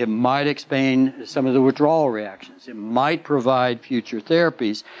effects. It might explain some of the withdrawal reactions. It might provide future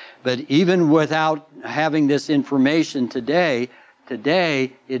therapies. But even without having this information today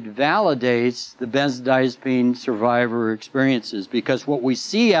it validates the benzodiazepine survivor experiences, because what we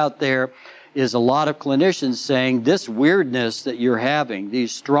see out there is a lot of clinicians saying this weirdness that you're having,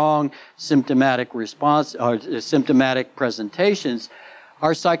 these strong symptomatic response or symptomatic presentations,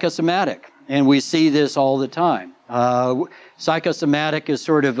 are psychosomatic. And we see this all the time. Psychosomatic is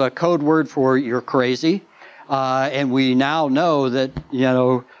sort of a code word for you're crazy. And we now know that,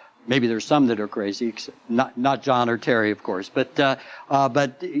 maybe there's some that are crazy, not John or Terry, of course, but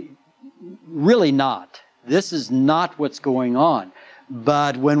really not. This is not what's going on.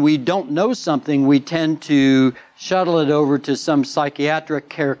 But when we don't know something, we tend to shuttle it over to some psychiatric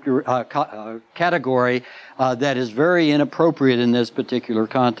category that is very inappropriate in this particular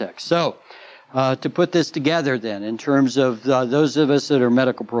context. So, to put this together then, in terms of those of us that are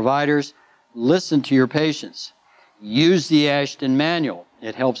medical providers, listen to your patients. Use the Ashton Manual.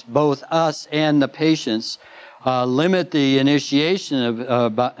 It helps both us and the patients limit the initiation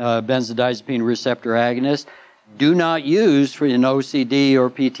of benzodiazepine receptor agonists. Do not use for an OCD or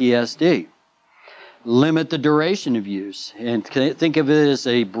PTSD. Limit the duration of use, and think of it as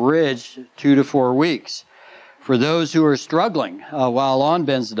a bridge, 2 to 4 weeks. For those who are struggling while on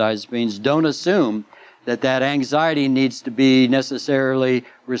benzodiazepines, don't assume that anxiety needs to be necessarily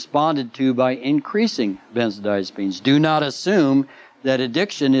responded to by increasing benzodiazepines. Do not assume that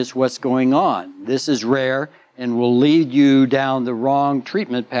addiction is what's going on. This is rare and will lead you down the wrong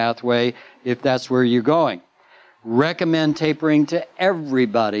treatment pathway if that's where you're going. Recommend tapering to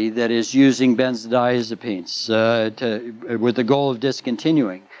everybody that is using benzodiazepines with the goal of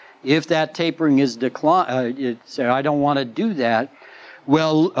discontinuing. If that tapering is say, I don't want to do that,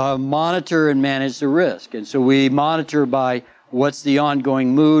 Well, monitor and manage the risk. And so we monitor by what's the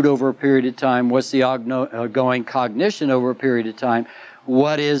ongoing mood over a period of time, what's the ongoing cognition over a period of time,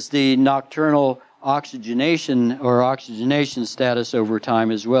 what is the nocturnal oxygenation or oxygenation status over time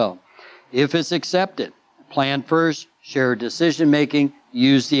as well. If it's accepted, plan first, share decision-making,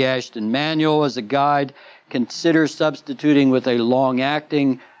 use the Ashton Manual as a guide, consider substituting with a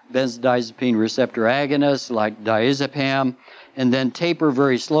long-acting benzodiazepine receptor agonist like diazepam, and then taper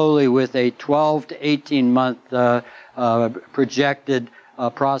very slowly with a 12 to 18-month projected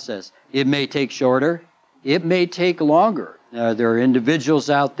process. It may take shorter. It may take longer. There are individuals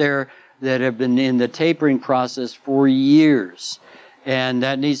out there that have been in the tapering process for years. And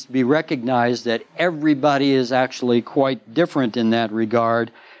that needs to be recognized that everybody is actually quite different in that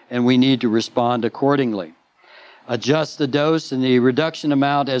regard, and we need to respond accordingly. Adjust the dose and the reduction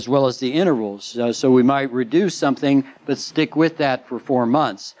amount as well as the intervals. So we might reduce something, but stick with that for 4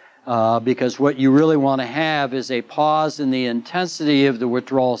 months. Because what you really want to have is a pause in the intensity of the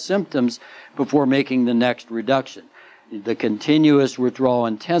withdrawal symptoms before making the next reduction. The continuous withdrawal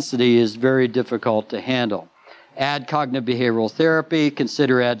intensity is very difficult to handle. Add cognitive behavioral therapy,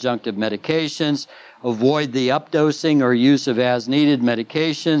 consider adjunctive medications, avoid the updosing or use of as-needed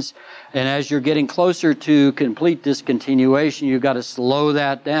medications, and as you're getting closer to complete discontinuation, you've got to slow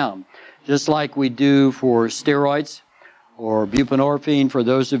that down, just like we do for steroids or buprenorphine for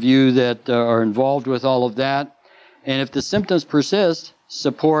those of you that are involved with all of that. And if the symptoms persist,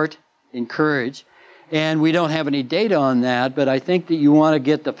 support, encourage. And we don't have any data on that, but I think that you want to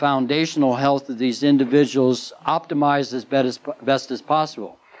get the foundational health of these individuals optimized as best as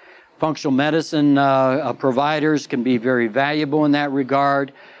possible. Functional medicine providers can be very valuable in that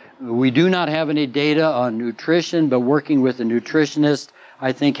regard. We do not have any data on nutrition, but working with a nutritionist,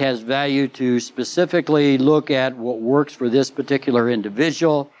 I think, has value to specifically look at what works for this particular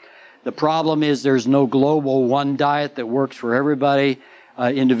individual. The problem is there's no global one diet that works for everybody.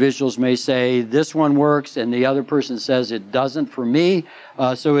 Individuals may say this one works and the other person says it doesn't for me,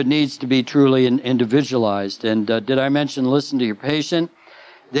 so it needs to be truly individualized. And did I mention listen to your patient?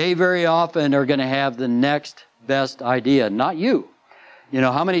 They very often are going to have the next best idea, not you. You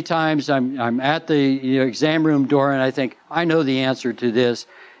know, how many times I'm at the exam room door and I think, I know the answer to this,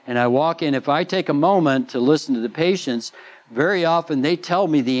 and I walk in. If I take a moment to listen to the patients, very often they tell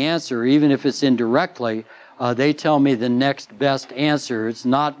me the answer, even if it's indirectly. They tell me the next best answer. It's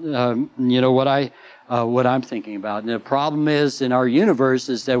not, what I'm thinking about. And the problem is in our universe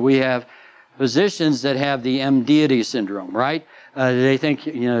is that we have physicians that have the M-deity syndrome, right? They think,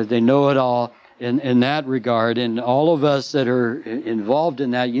 they know it all in that regard. And all of us that are involved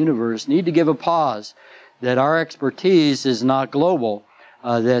in that universe need to give a pause that our expertise is not global,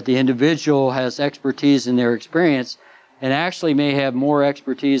 that the individual has expertise in their experience and actually may have more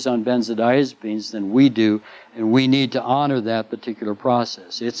expertise on benzodiazepines than we do, and we need to honor that particular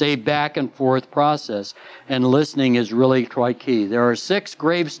process. It's a back and forth process, and listening is really quite key. There are 6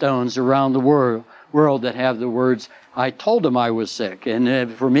 gravestones around the world that have the words, "I told him I was sick."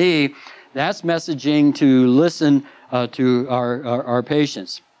 And for me, that's messaging to listen to our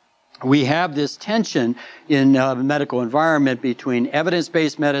patients. We have this tension in the medical environment between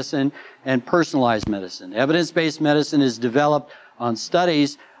evidence-based medicine and personalized medicine. Evidence-based medicine is developed on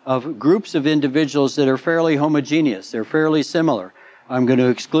studies of groups of individuals that are fairly homogeneous. They're fairly similar. I'm going to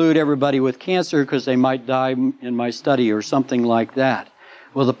exclude everybody with cancer because they might die in my study or something like that.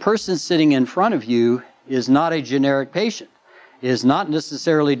 Well, the person sitting in front of you is not a generic patient, is not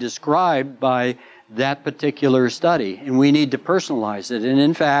necessarily described by that particular study, and we need to personalize it. And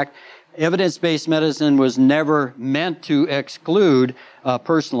in fact, evidence-based medicine was never meant to exclude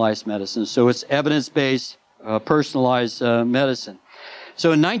personalized medicine. So it's evidence-based, personalized medicine.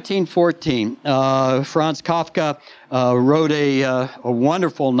 So in 1914, Franz Kafka wrote a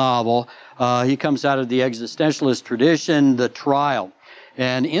wonderful novel. He comes out of the existentialist tradition, The Trial.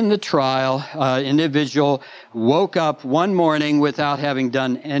 And in the trial, individual woke up one morning without having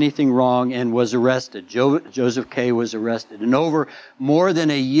done anything wrong and was arrested. Joseph K. was arrested. And over more than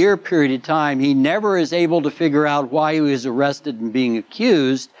a year period of time, he never is able to figure out why he was arrested and being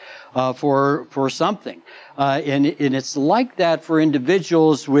accused for something. And it's like that for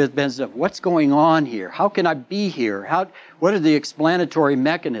individuals with benzodiazepines. What's going on here? How can I be here? What are the explanatory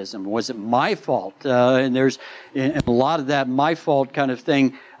mechanisms? Was it my fault? And there's a lot of that my fault kind of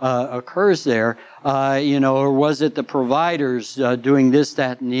thing occurs there. Or was it the providers doing this,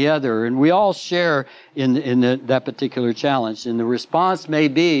 that, and the other? And we all share in that particular challenge. And the response may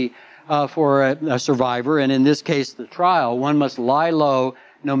be for a survivor, and in this case the trial, one must lie low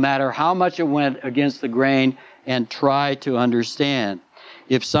no matter how much it went against the grain and try to understand.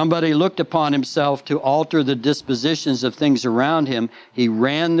 If somebody looked upon himself to alter the dispositions of things around him, he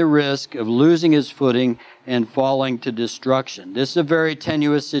ran the risk of losing his footing and falling to destruction. This is a very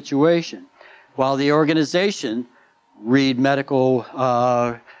tenuous situation. While the organization, read medical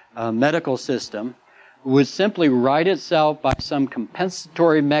system, would simply right itself by some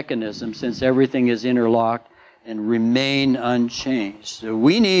compensatory mechanism, since everything is interlocked, and remain unchanged. So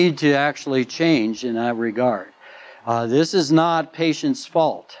we need to actually change in that regard. This is not patients'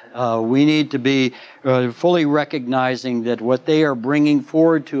 fault. We need to be fully recognizing that what they are bringing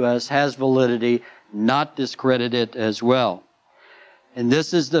forward to us has validity, not discredit it as well. And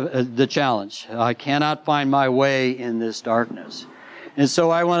this is the challenge. I cannot find my way in this darkness. And so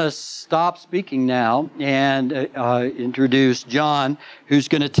I want to stop speaking now and introduce John, who's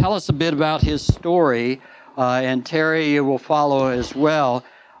going to tell us a bit about his story, and Terry will follow as well,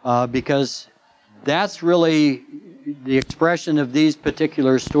 because that's really the expression of these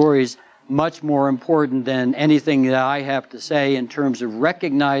particular stories much more important than anything that I have to say in terms of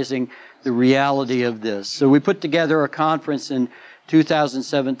recognizing the reality of this. So we put together a conference in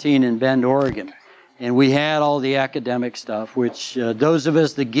 2017 in Bend, Oregon. And we had all the academic stuff, which those of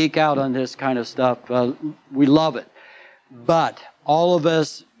us that geek out on this kind of stuff, we love it. But all of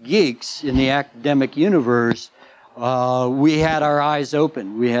us geeks in the academic universe, we had our eyes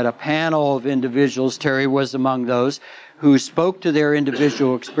open. We had a panel of individuals, Terry was among those, who spoke to their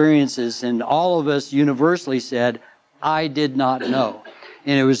individual experiences, and all of us universally said, I did not know.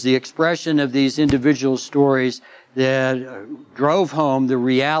 And it was the expression of these individual stories that drove home the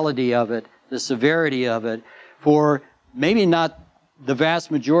reality of it, the severity of it, for maybe not the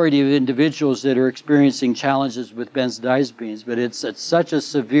vast majority of individuals that are experiencing challenges with benzodiazepines, but it's at such a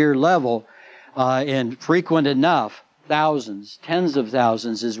severe level and frequent enough, thousands, tens of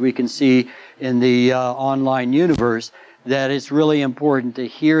thousands, as we can see in the online universe, that it's really important to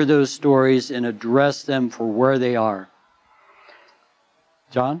hear those stories and address them for where they are.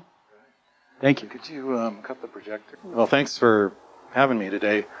 John? Thank you. Could you cut the projector? Well, thanks for having me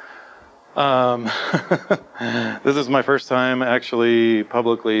today. This is my first time actually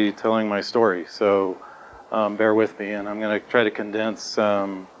publicly telling my story, so bear with me, and I'm going to try to condense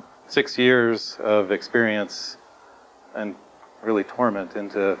 6 years of experience and really torment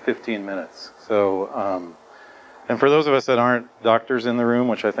into 15 minutes. So, and for those of us that aren't doctors in the room,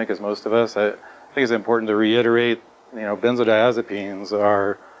 which I think is most of us, I think it's important to reiterate, benzodiazepines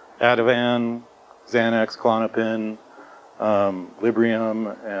are Ativan, Xanax, Klonopin,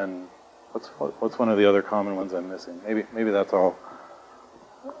 Librium, and what's one of the other common ones I'm missing? Maybe that's all.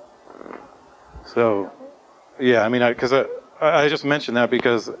 So, yeah, because I just mentioned that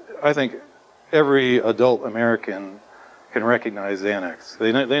because I think every adult American can recognize Xanax.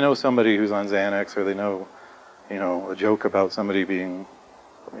 They know somebody who's on Xanax, or they know, a joke about somebody being,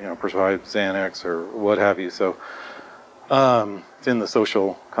 prescribed Xanax or what have you. So, it's in the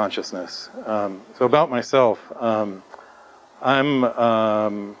social consciousness. So about myself, I'm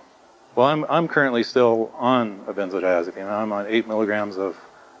currently still on a benzodiazepine. I'm on 8 milligrams of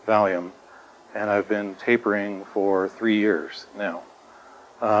Valium, and I've been tapering for 3 years now.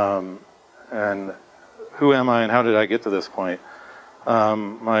 And who am I and how did I get to this point?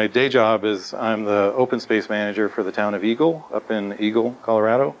 My day job is I'm the open space manager for the town of Eagle, up in Eagle,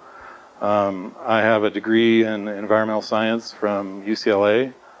 Colorado. I have a degree in environmental science from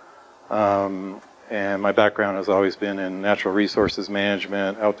UCLA. And my background has always been in natural resources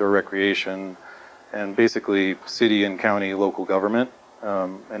management, outdoor recreation, and basically city and county local government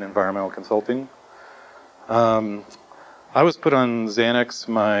and environmental consulting. I was put on Xanax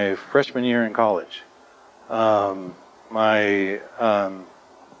my freshman year in college. My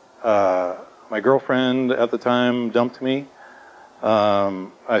girlfriend at the time dumped me.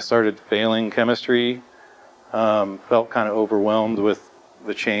 I started failing chemistry, felt kind of overwhelmed with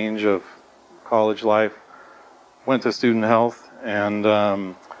the change of college life, went to student health, and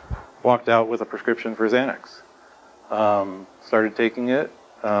walked out with a prescription for Xanax. Started taking it,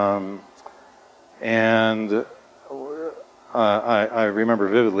 and I remember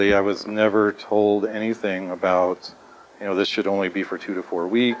vividly I was never told anything about, this should only be for 2 to 4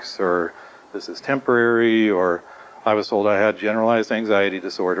 weeks, or this is temporary, or I was told I had generalized anxiety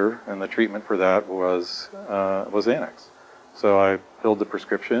disorder, and the treatment for that was Xanax. So I filled the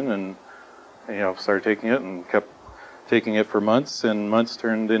prescription and started taking it and kept taking it for months, and months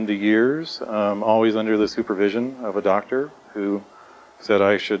turned into years, always under the supervision of a doctor who said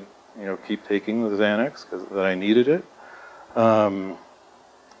I should, keep taking the Xanax because that I needed it.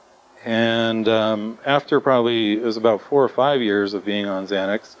 After probably, it was about 4 or 5 years of being on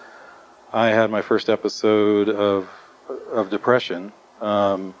Xanax, I had my first episode of depression.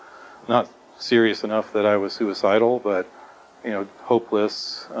 Not serious enough that I was suicidal, but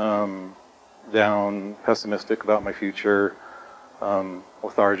hopeless, down, pessimistic about my future,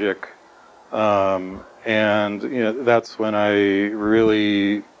 lethargic, and that's when I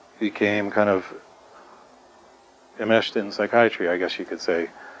really became kind of enmeshed in psychiatry, I guess you could say,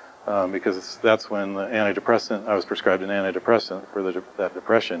 because that's when I was prescribed an antidepressant for that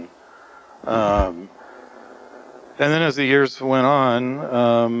depression. And then as the years went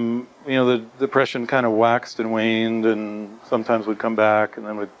on, the depression kind of waxed and waned, and sometimes would come back and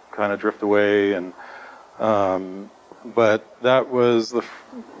then would kind of drift away. And but that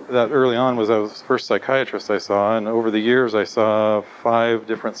early on was the first psychiatrist I saw, and over the years I saw 5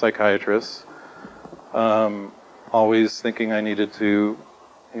 different psychiatrists. Always thinking I needed to,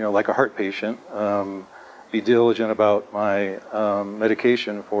 like a heart patient, be diligent about my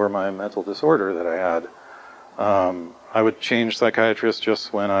medication for my mental disorder that I had. I would change psychiatrists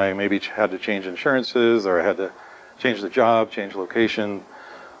just when I maybe had to change insurances, or I had to change the job, change location.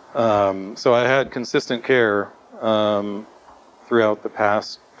 So I had consistent care throughout the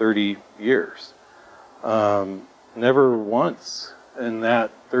past 30 years. Never once in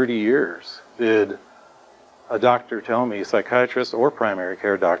that 30 years did a doctor tell me, psychiatrist or primary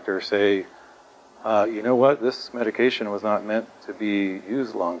care doctor, say, you know what, this medication was not meant to be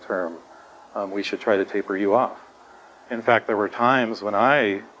used long term. We should try to taper you off. In fact, there were times when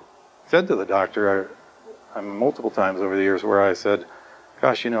I said to the doctor, multiple times over the years, where I said,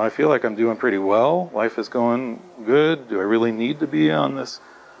 gosh, I feel like I'm doing pretty well. Life is going good. Do I really need to be on the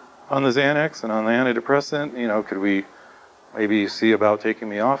Xanax and on the antidepressant? Could we maybe see about taking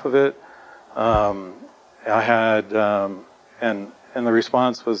me off of it? I had, and the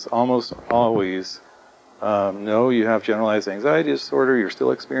response was almost always, no, you have generalized anxiety disorder. You're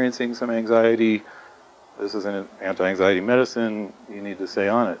still experiencing some anxiety. This is an anti-anxiety medicine. You need to stay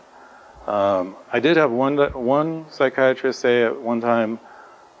on it. I did have one psychiatrist say at one time,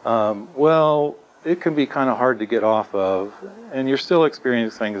 well, it can be kind of hard to get off of, and you're still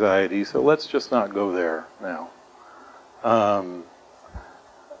experiencing anxiety, so let's just not go there now.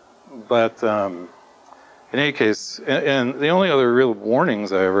 But in any case, and the only other real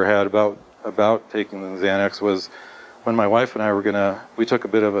warnings I ever had about taking the Xanax was when my wife and I we took a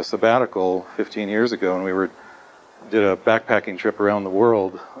bit of a sabbatical 15 years ago, and we did a backpacking trip around the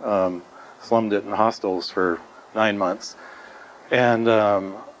world, slummed it in hostels for 9 months. And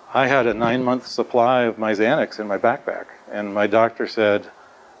I had a 9-month supply of my Xanax in my backpack. And my doctor said,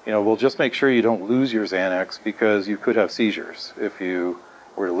 well, just make sure you don't lose your Xanax, because you could have seizures if you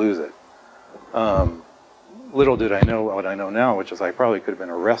were to lose it. Little did I know what I know now, which is I probably could have been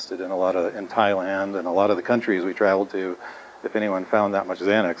arrested in Thailand and a lot of the countries we traveled to if anyone found that much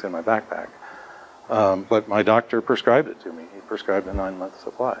Xanax in my backpack. But my doctor prescribed it to me. He prescribed a 9-month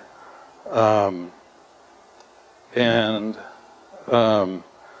supply. I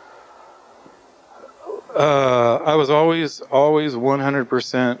was always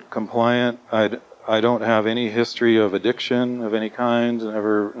 100% compliant. I don't have any history of addiction of any kind.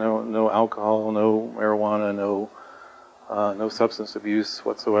 No alcohol, no marijuana, no substance abuse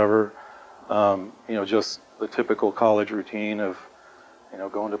whatsoever. Just the typical college routine of,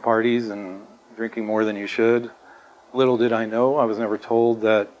 going to parties and drinking more than you should. Little did I know, I was never told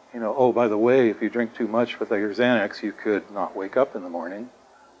that, oh, by the way, if you drink too much with your Xanax, you could not wake up in the morning.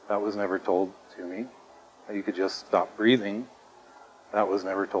 That was never told to me. You could just stop breathing. That was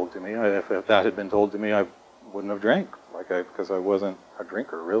never told to me. If that had been told to me, I wouldn't have drank, because I wasn't a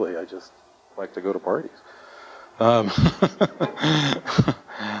drinker, really. I just like to go to parties.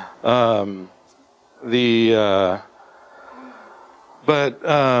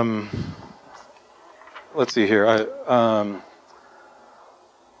 Let's see here.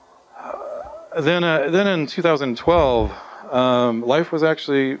 Then in 2012, life was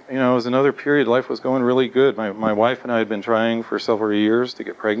actually, it was another period. Life was going really good. My wife and I had been trying for several years to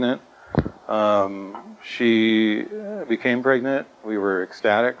get pregnant. She became pregnant. We were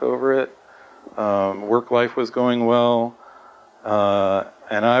ecstatic over it. Work life was going well,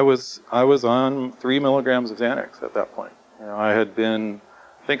 and I was on 3 milligrams of Xanax at that point. I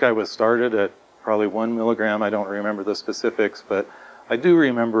think I was started at probably 1 milligram. I don't remember the specifics, but I do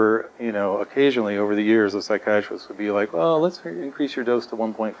remember, occasionally over the years, a psychiatrist would be like, well, let's increase your dose to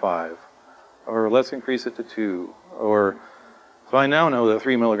 1.5, or let's increase it to 2, so I now know that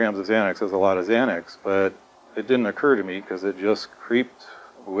 3 milligrams of Xanax is a lot of Xanax, but it didn't occur to me because it just creeped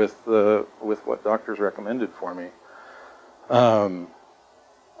with what doctors recommended for me. But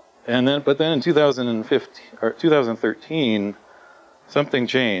then in 2015 or 2013, something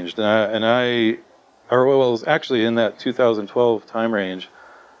changed, and I or well, it was actually in that 2012 time range.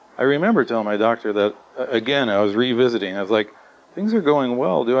 I remember telling my doctor that, again, I was revisiting. I was like, things are going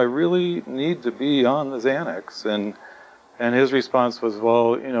well. Do I really need to be on the Xanax? And his response was,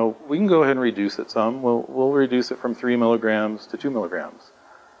 well, we can go ahead and reduce it some. We'll reduce it from 3 milligrams to 2 milligrams.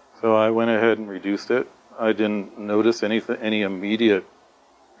 So I went ahead and reduced it. I didn't notice any immediate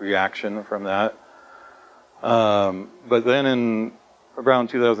reaction from that. But then in around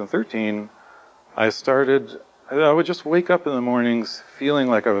 2013, I would just wake up in the mornings feeling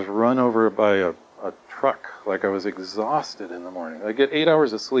like I was run over by a truck, like I was exhausted in the morning. I get 8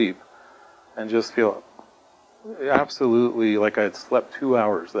 hours of sleep and just feel absolutely like I had slept 2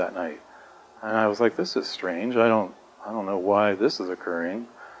 hours that night. And I was like, this is strange. I don't know why this is occurring.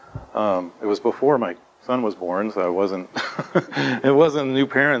 It was before my son was born, so it wasn't new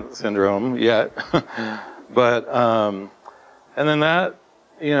parent syndrome yet. But, and then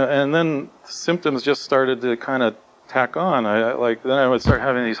and then symptoms just started to kind of tack on. Then I would start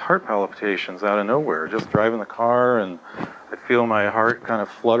having these heart palpitations out of nowhere, just driving the car, and I'd feel my heart kind of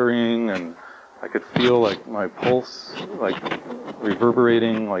fluttering, and I could feel like my pulse like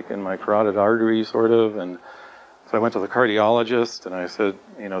reverberating like in my carotid artery sort of. And so I went to the cardiologist, and I said,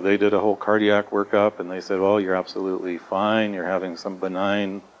 they did a whole cardiac workup, and they said, well, you're absolutely fine. You're having some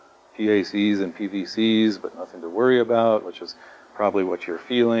benign PACs and PVCs, but nothing to worry about, which is probably what you're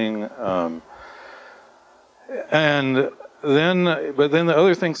feeling. But then the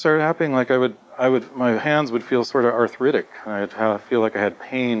other things started happening. Like my hands would feel sort of arthritic. I'd feel like I had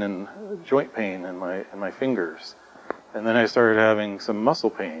pain and joint pain in my fingers. And then I started having some muscle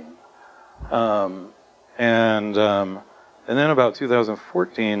pain. And then about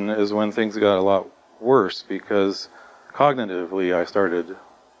 2014 is when things got a lot worse, because cognitively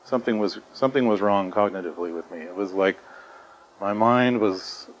something was wrong cognitively with me. It was like my mind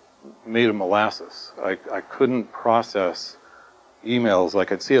was made of molasses. I couldn't process emails.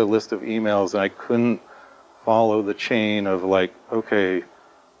 Like I'd see a list of emails and I couldn't follow the chain of like, okay,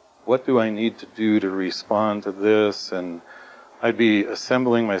 what do I need to do to respond to this? And I'd be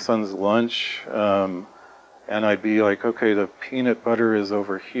assembling my son's lunch, and I'd be like, okay, the peanut butter is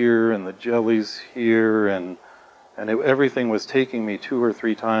over here and the jelly's here, and everything was taking me 2 or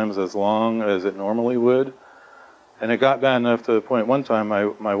 3 times as long as it normally would. And it got bad enough to the point one time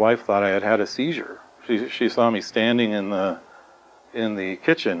my wife thought I had a seizure. She saw me standing in the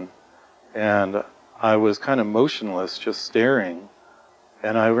kitchen, and I was kind of motionless, just staring.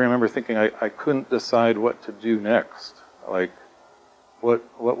 And I remember thinking I couldn't decide what to do next. Like, what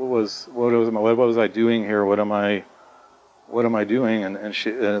was I doing here? What am I doing? And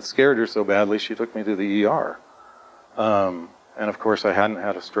it scared her so badly she took me to the ER. And of course I hadn't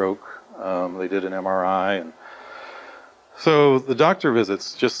had a stroke. They did an MRI, and so the doctor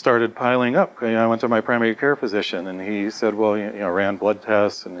visits just started piling up. I went to my primary care physician, and he said, well, ran blood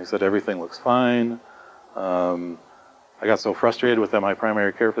tests, and he said everything looks fine. I got so frustrated with my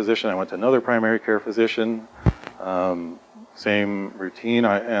primary care physician, I went to another primary care physician. Same routine,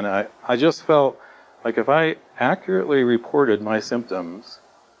 I just felt like if I accurately reported my symptoms,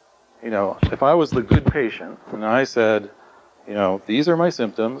 if I was the good patient and I said, these are my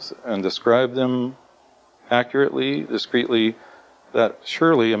symptoms, and described them accurately, discreetly, that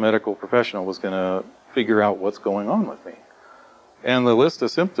surely a medical professional was going to figure out what's going on with me. And the list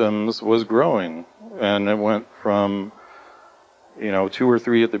of symptoms was growing, and it went from 2 or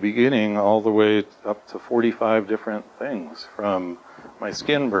 3 at the beginning, all the way up to 45 different things, from my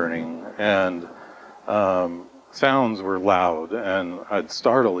skin burning, and sounds were loud, and I'd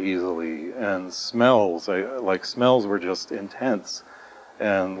startle easily, and smells were just intense,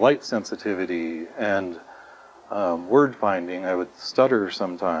 and light sensitivity, and word finding. I would stutter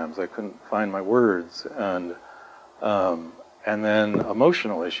sometimes. I couldn't find my words, and then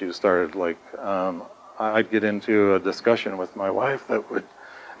emotional issues started. Like I'd get into a discussion with my wife that would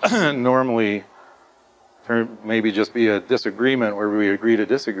normally maybe just be a disagreement where we agree to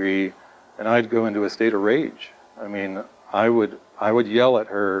disagree, and I'd go into a state of rage. I mean, I would yell at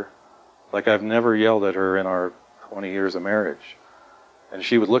her like I've never yelled at her in our 20 years of marriage. And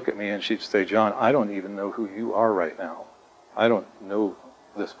she would look at me and she'd say, John, I don't even know who you are right now. I don't know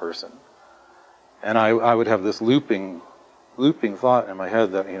this person. And I would have this looping thought in my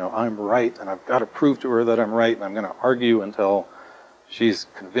head that, I'm right, and I've got to prove to her that I'm right, and I'm going to argue until she's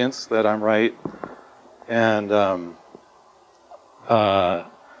convinced that I'm right. And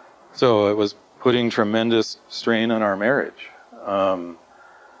so it was putting tremendous strain on our marriage.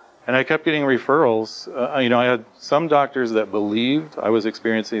 And I kept getting referrals. I had some doctors that believed I was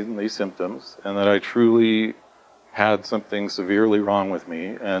experiencing these symptoms and that I truly had something severely wrong with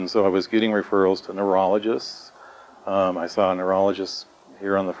me, and so I was getting referrals to neurologists. I saw a neurologist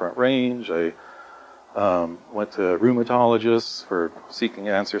here on the Front Range. I went to rheumatologists for seeking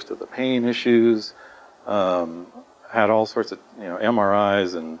answers to the pain issues. Had all sorts of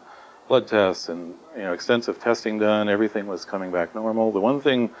MRIs and blood tests and extensive testing done. Everything was coming back normal. The one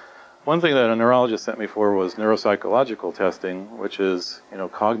thing that a neurologist sent me for was neuropsychological testing, which is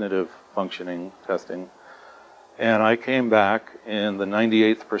cognitive functioning testing. And I came back in the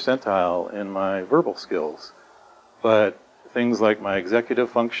 98th percentile in my verbal skills. But things like my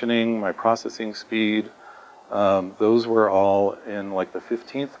executive functioning, my processing speed, those were all in like the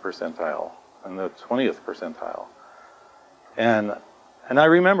 15th percentile and the 20th percentile. And I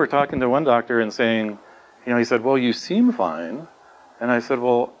remember talking to one doctor and saying, he said, well, you seem fine. And I said,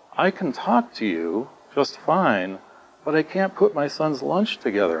 well, I can talk to you just fine, but I can't put my son's lunch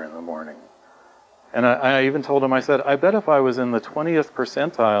together in the morning. And I even told him, I said, I bet if I was in the 20th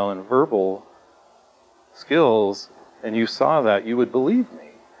percentile in verbal skills and you saw that, you would believe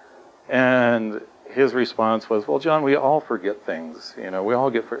me. And his response was, well, John, we all forget things. We all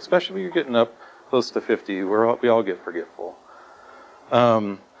get, especially when you're getting up close to 50, we all get forgetful.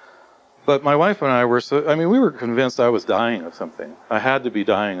 But my wife and I were we were convinced I was dying of something. I had to be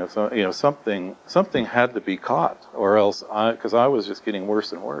dying of something had to be caught, or else because I was just getting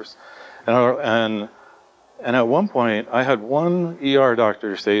worse and worse. And at one point, I had one ER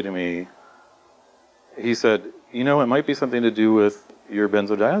doctor say to me, he said, it might be something to do with your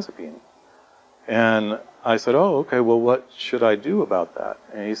benzodiazepine. And I said, oh, okay, well, what should I do about that?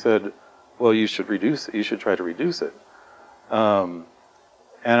 And he said, well, you should reduce it. You should try to reduce it. And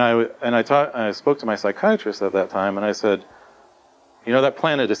I spoke to my psychiatrist at that time, and I said, that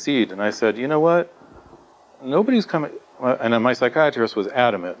planted a seed. And I said, you know what? Nobody's coming. And my psychiatrist was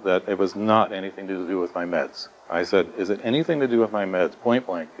adamant that it was not anything to do with my meds. I said, is it anything to do with my meds? Point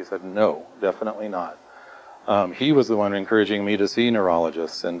blank. He said, no, definitely not. He was the one encouraging me to see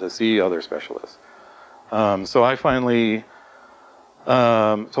neurologists and to see other specialists. So I finally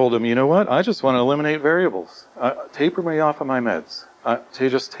told him, you know what? I just want to eliminate variables. Taper me off of my meds.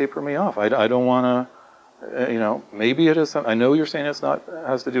 Just taper me off. I don't want to, maybe it is something. I know you're saying it's not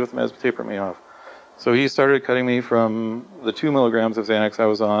has to do with meds, but taper me off. So he started cutting me from the 2 milligrams of Xanax I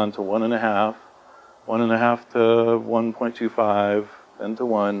was on to 1.5, 1.5 to 1.25, then to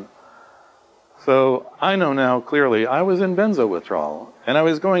 1. So I know now clearly I was in benzo withdrawal, and I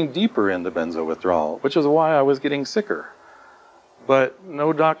was going deeper into benzo withdrawal, which is why I was getting sicker. But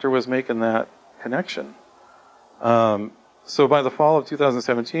no doctor was making that connection. So by the fall of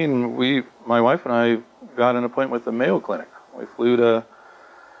 2017, my wife and I got an appointment with the Mayo Clinic. We flew to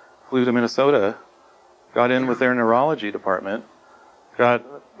Minnesota, got in with their neurology department, got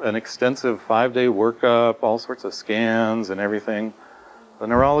an extensive 5-day workup, all sorts of scans and everything. The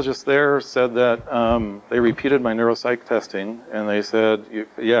neurologist there said that they repeated my neuropsych testing, and they said,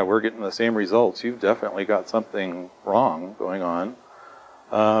 yeah, we're getting the same results. You've definitely got something wrong going on.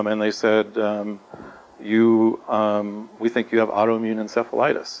 And they said, we think you have autoimmune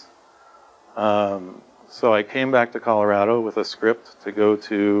encephalitis. So I came back to Colorado with a script to go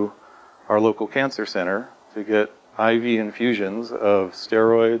to our local cancer center to get IV infusions of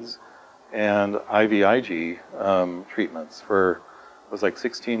steroids and IVIG treatments for, it was like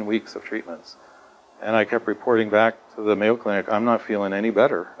 16 weeks of treatments. And I kept reporting back to the Mayo Clinic, I'm not feeling any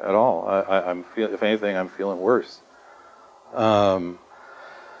better at all. If anything, I'm feeling worse. And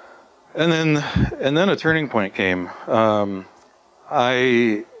then a turning point came. It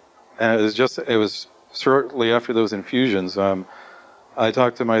was shortly after those infusions. I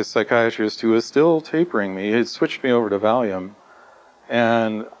talked to my psychiatrist, who was still tapering me. He had switched me over to Valium,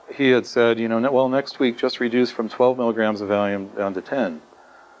 and he had said, well, next week just reduce from 12 milligrams of Valium down to 10.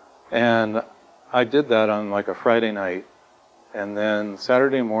 And I did that on like a Friday night, and then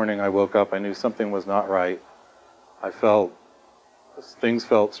Saturday morning I woke up. I knew something was not right. Things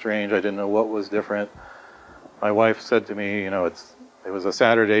felt strange. I didn't know what was different. My wife said to me, it was a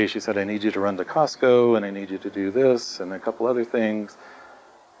Saturday. She said, I need you to run to Costco, and I need you to do this and a couple other things.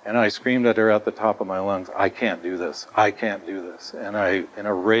 And I screamed at her at the top of my lungs, I can't do this. I can't do this. And in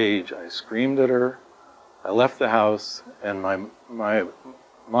a rage, I screamed at her. I left the house, and my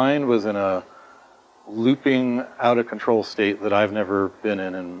mind was in a looping, out of control state that I've never been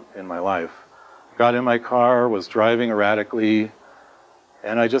in my life. Got in my car, was driving erratically,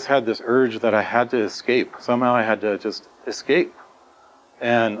 and I just had this urge that I had to escape. Somehow I had to just escape.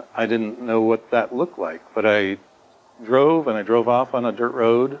 And I didn't know what that looked like, but I drove off on a dirt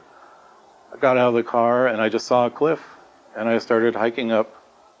road. I got out of the car, and I just saw a cliff, and I started hiking up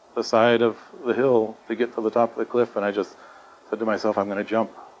the side of the hill to get to the top of the cliff, and I just said to myself, I'm going to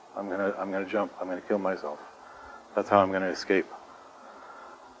jump. I'm going to jump. I'm going to kill myself. That's how I'm going to escape.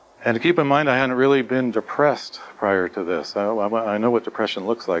 And to keep in mind, I hadn't really been depressed prior to this. I know what depression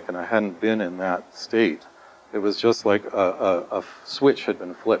looks like, and I hadn't been in that state. It was just like a switch had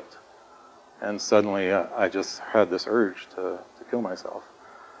been flipped. And suddenly I just had this urge to kill myself.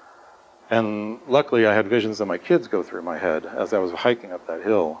 And luckily I had visions of my kids go through my head as I was hiking up that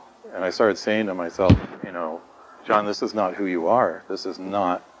hill. And I started saying to myself, John, this is not who you are. This is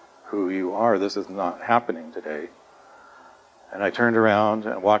not who you are. This is not happening today. And I turned around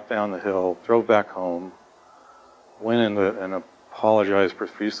and walked down the hill, drove back home, went in and apologized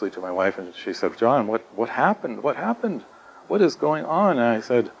profusely to my wife, and she said, John, what happened? What happened? What is going on? And I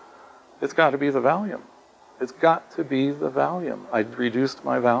said, it's got to be the Valium. It's got to be the Valium. I reduced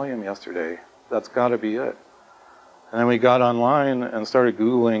my Valium yesterday. That's got to be it. And then we got online and started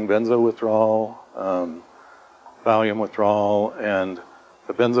Googling benzo withdrawal, Valium withdrawal, and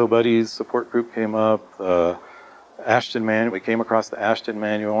the Benzo Buddies support group came up, Ashton Manual. We came across the Ashton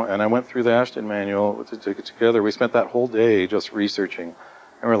Manual, and I went through the Ashton Manual together. We spent that whole day just researching,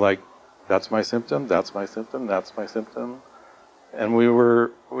 and we're like, that's my symptom, that's my symptom, that's my symptom. And we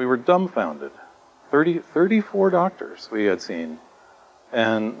were dumbfounded. 34 doctors we had seen,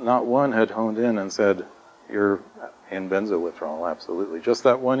 and not one had honed in and said, you're in benzo withdrawal, absolutely. Just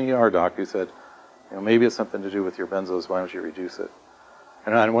that one ER doc who said, maybe it's something to do with your benzos, why don't you reduce it?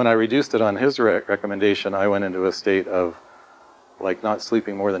 And when I reduced it on his recommendation, I went into a state of like not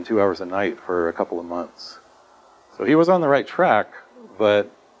sleeping more than 2 hours a night for a couple of months. So he was on the right track, but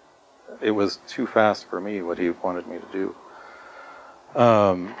it was too fast for me, what he wanted me to do.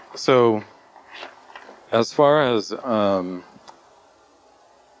 So as far as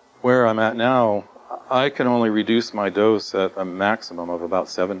where I'm at now, I can only reduce my dose at a maximum of about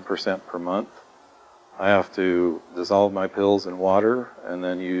 7% per month. I have to dissolve my pills in water and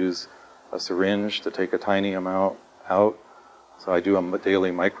then use a syringe to take a tiny amount out. So I do a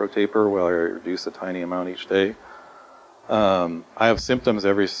daily microtaper where I reduce a tiny amount each day. I have symptoms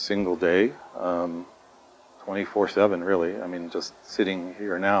every single day, 24/7 really. I mean, just sitting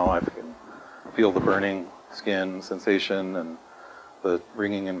here now, I can feel the burning skin sensation and the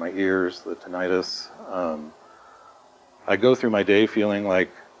ringing in my ears, the tinnitus. I go through my day feeling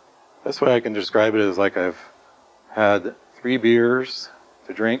like, best way I can describe it is like I've had 3 beers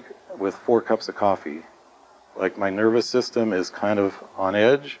to drink with 4 cups of coffee. Like my nervous system is kind of on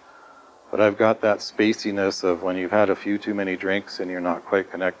edge, but I've got that spaciness of when you've had a few too many drinks and you're not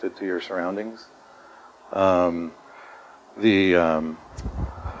quite connected to your surroundings. I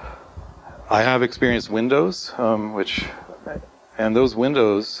have experienced windows, and those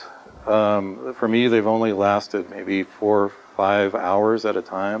windows, for me, they've only lasted maybe 4 or 5 hours at a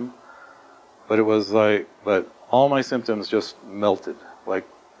time. But it was but all my symptoms just melted, like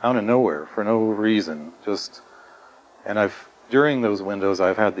out of nowhere, for no reason. And during those windows,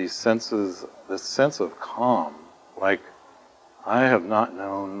 I've had this sense of calm, like I have not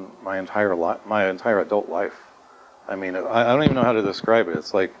known my entire adult life. I mean, I don't even know how to describe it.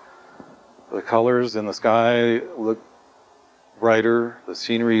 It's like the colors in the sky look brighter, the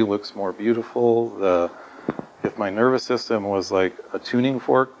scenery looks more beautiful, if my nervous system was like a tuning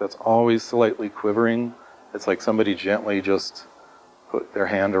fork that's always slightly quivering, it's like somebody gently just put their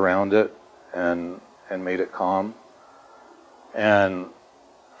hand around it and made it calm. And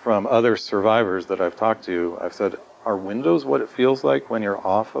from other survivors that I've talked to, I've said, are windows what it feels like when you're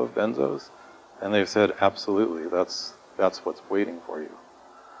off of benzos? And they've said, absolutely, that's what's waiting for you.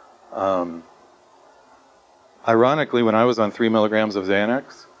 Ironically, when I was on 3 milligrams of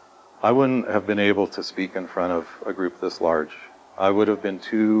Xanax, I wouldn't have been able to speak in front of a group this large. I would have been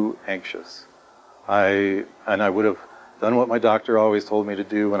too anxious. I would have done what my doctor always told me to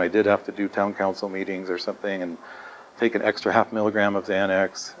do when I did have to do town council meetings or something and take an extra 0.5 milligram of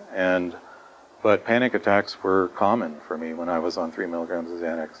Xanax. But panic attacks were common for me when I was on 3 milligrams of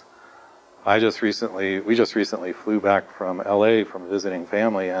Xanax. We just recently flew back from LA from visiting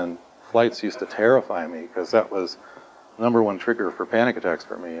family, and flights used to terrify me because that was #1 trigger for panic attacks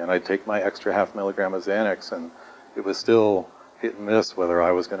for me. And I'd take my extra 0.5 milligram of Xanax, and it was still hit and miss whether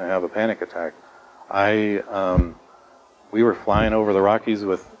I was going to have a panic attack. We were flying over the Rockies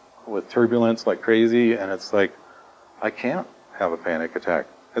with turbulence like crazy, and it's like, I can't have a panic attack.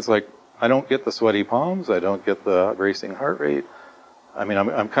 It's like, I don't get the sweaty palms, I don't get the racing heart rate. I mean,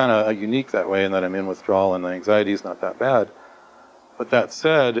 I'm kind of unique that way in that I'm in withdrawal and the anxiety is not that bad. But that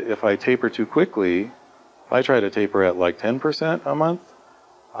said, if I taper too quickly, if I try to taper at like 10% a month,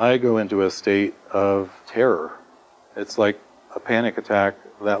 I go into a state of terror. It's like a panic attack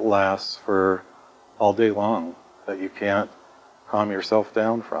that lasts for all day long, that you can't calm yourself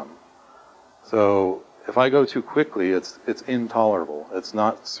down from. So if I go too quickly, it's intolerable. It's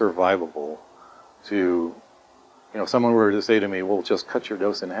not survivable to, if someone were to say to me, well, just cut your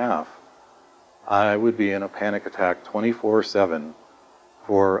dose in half, I would be in a panic attack 24/7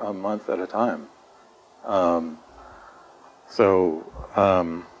 for a month at a time.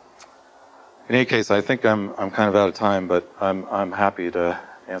 In any case, I think I'm kind of out of time, but I'm happy to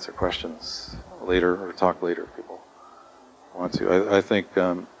answer questions later or talk later if people want to. I think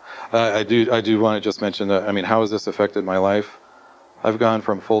I do want to just mention that. I mean, how has this affected my life? I've gone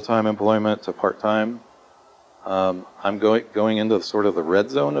from full-time employment to part-time. I'm going into sort of the red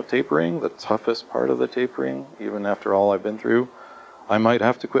zone of tapering, the toughest part of the tapering, even after all I've been through. I might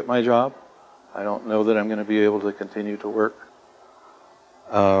have to quit my job. I don't know that I'm going to be able to continue to work.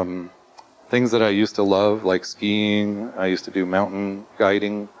 Things that I used to love, like skiing, I used to do mountain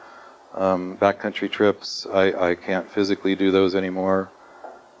guiding, backcountry trips. I can't physically do those anymore.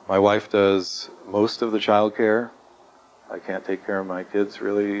 My wife does most of the childcare. I can't take care of my kids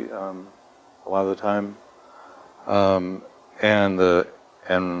really a lot of the time. And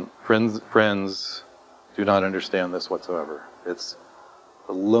friends do not understand this whatsoever. It's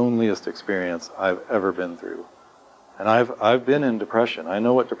the loneliest experience I've ever been through. And I've been in depression. I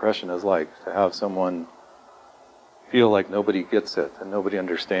know what depression is like, to have someone feel like nobody gets it and nobody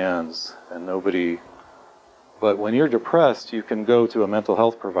understands and nobody. But when you're depressed, you can go to a mental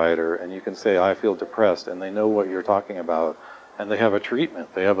health provider and you can say, I feel depressed, and they know what you're talking about, and they have a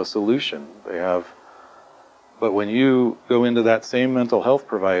treatment, they have a solution, But when you go into that same mental health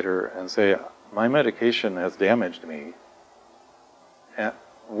provider and say, my medication has damaged me, and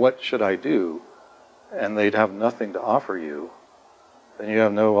what should I do? And they'd have nothing to offer you, then you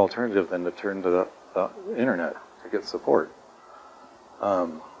have no alternative than to turn to the internet to get support.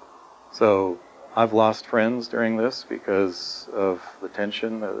 So I've lost friends during this because of the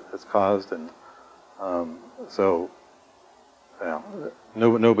tension that it's caused, and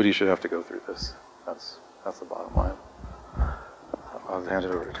nobody should have to go through this. That's the bottom line. I'll hand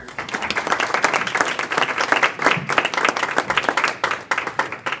it over to you.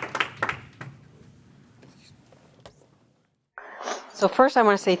 So first I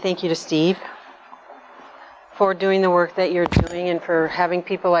want to say thank you to Steve for doing the work that you're doing and for having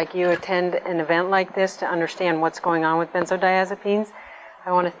people like you attend an event like this to understand what's going on with benzodiazepines.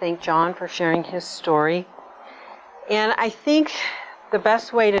 I want to thank John for sharing his story. And I think the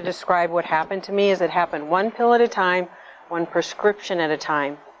best way to describe what happened to me is it happened one pill at a time, one prescription at a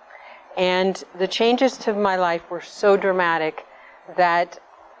time. And the changes to my life were so dramatic that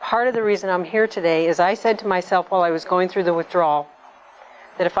part of the reason I'm here today is I said to myself while I was going through the withdrawal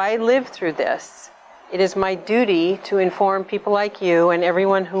that if I live through this, it is my duty to inform people like you and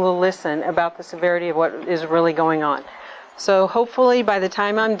everyone who will listen about the severity of what is really going on. So hopefully by the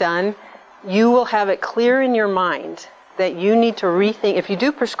time I'm done, you will have it clear in your mind that you need to rethink, if you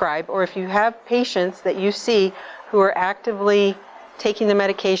do prescribe or if you have patients that you see who are actively taking the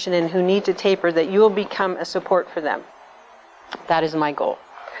medication and who need to taper, that you will become a support for them. That is my goal.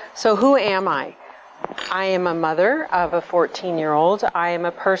 So who am I? I am a mother of a 14-year-old. I am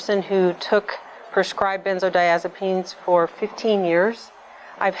a person who took prescribed benzodiazepines for 15 years.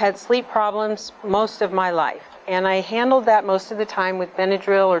 I've had sleep problems most of my life, and I handled that most of the time with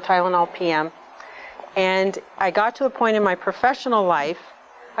Benadryl or Tylenol PM. And I got to a point in my professional life,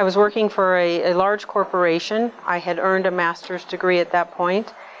 I was working for a large corporation. I had earned a master's degree at that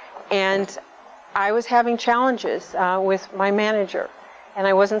point, and I was having challenges with my manager, and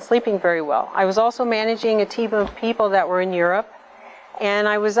I wasn't sleeping very well. I was also managing a team of people that were in Europe, and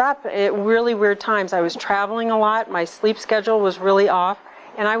I was up at really weird times. I was traveling a lot, my sleep schedule was really off,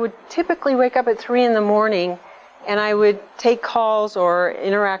 and I would typically wake up at 3 in the morning and I would take calls or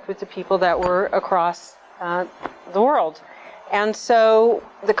interact with the people that were across the world. And so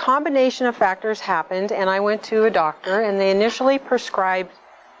the combination of factors happened, and I went to a doctor, and they initially prescribed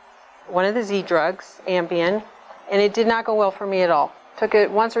one of the Z drugs, Ambien, and it did not go well for me at all. Took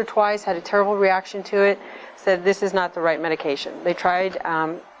it once or twice, had a terrible reaction to it, said this is not the right medication. They tried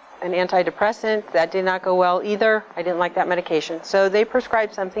an antidepressant, that did not go well either. I didn't like that medication. So they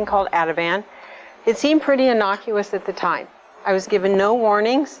prescribed something called Ativan. It seemed pretty innocuous at the time. I was given no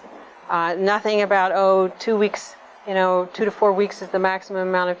warnings, nothing about, 2 weeks, 2 to 4 weeks is the maximum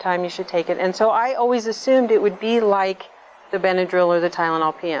amount of time you should take it. And so I always assumed it would be like the Benadryl or the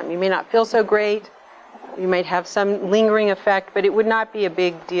Tylenol PM. You may not feel so great, you might have some lingering effect, but it would not be a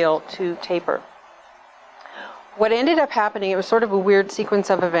big deal to taper. What ended up happening, it was sort of a weird sequence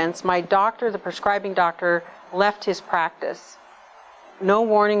of events. My doctor, the prescribing doctor, left his practice no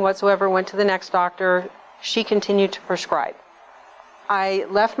warning whatsoever, went to the next doctor. She continued to prescribe. I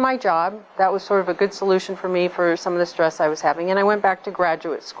left my job. That was sort of a good solution for me for some of the stress I was having. And I went back to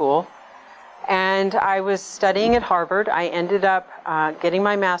graduate school. And I was studying at Harvard. I ended up getting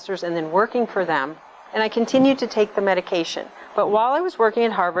my master's and then working for them. And I continued to take the medication. But while I was working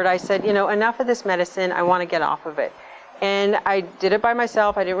at Harvard, I said, enough of this medicine. I want to get off of it. And I did it by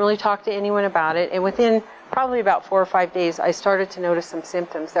myself. I didn't really talk to anyone about it. And within probably about 4 or 5 days, I started to notice some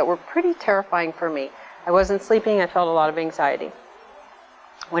symptoms that were pretty terrifying for me. I wasn't sleeping. I felt a lot of anxiety.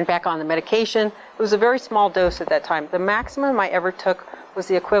 Went back on the medication. It was a very small dose at that time. The maximum I ever took was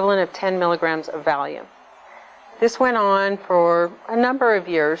the equivalent of 10 milligrams of Valium. This went on for a number of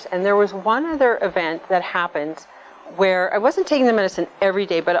years, and there was one other event that happened where I wasn't taking the medicine every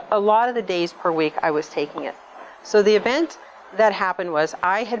day, but a lot of the days per week I was taking it. So the event that happened was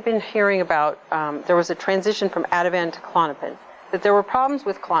I had been hearing about, there was a transition from Ativan to Klonopin, that there were problems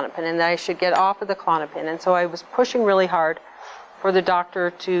with Klonopin and that I should get off of the Klonopin. And so I was pushing really hard for the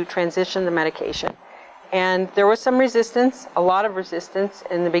doctor to transition the medication. And there was some resistance, a lot of resistance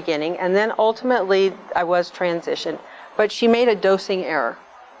in the beginning, and then ultimately I was transitioned. But she made a dosing error.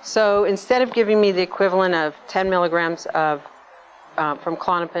 So instead of giving me the equivalent of 10 milligrams of from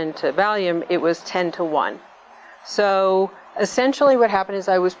Klonopin to Valium, it was 10 to 1. So essentially what happened is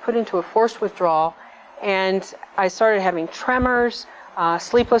I was put into a forced withdrawal, and I started having tremors,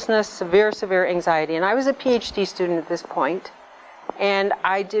 sleeplessness, severe anxiety. And I was a PhD student at this point, and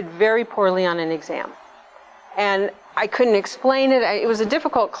I did very poorly on an exam. And I couldn't explain it. It was a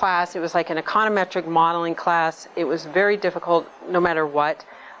difficult class. It was like an econometric modeling class. It was very difficult no matter what.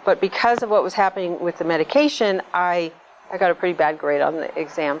 But because of what was happening with the medication, I got a pretty bad grade on the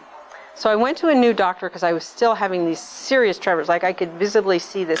exam. So I went to a new doctor because I was still having these serious tremors. Like I could visibly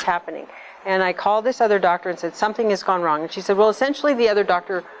see this happening. And I called this other doctor and said, something has gone wrong. And she said, well, essentially the other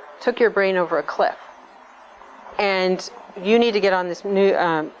doctor took your brain over a cliff. And you need to get on this new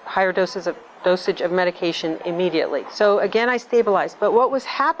higher dosage of medication immediately. So again, I stabilized. But what was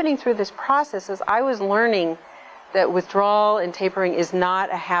happening through this process is I was learning that withdrawal and tapering is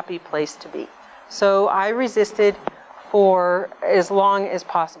not a happy place to be. So I resisted for as long as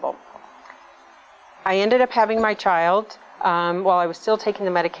possible. I ended up having my child while I was still taking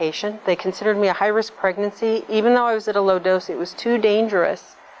the medication. They considered me a high-risk pregnancy. Even though I was at a low dose, it was too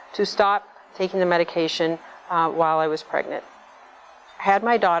dangerous to stop taking the medication while I was pregnant. I had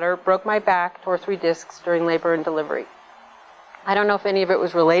my daughter, broke my back, tore 3 discs during labor and delivery. I don't know if any of it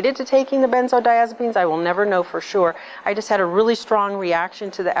was related to taking the benzodiazepines. I will never know for sure. I just had a really strong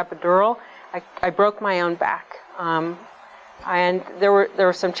reaction to the epidural. I broke my own back. And there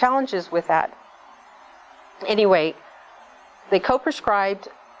were some challenges with that. Anyway, they co-prescribed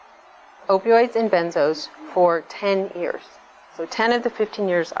opioids and benzos for 10 years. So 10 of the 15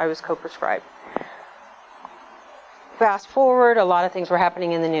 years I was co-prescribed. Fast forward, a lot of things were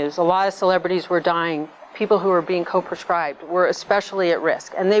happening in the news. A lot of celebrities were dying. People who were being co-prescribed were especially at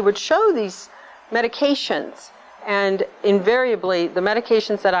risk. And they would show these medications. And invariably, the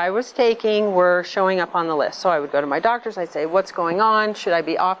medications that I was taking were showing up on the list. So I would go to my doctors. I'd say, what's going on? Should I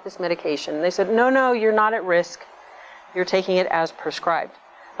be off this medication? And they said, no, you're not at risk. You're taking it as prescribed.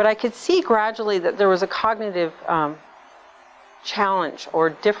 But I could see gradually that there was a cognitive challenge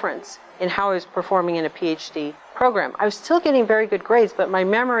or difference in how I was performing in a PhD program. I was still getting very good grades, but my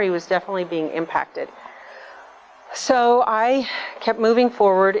memory was definitely being impacted. So I kept moving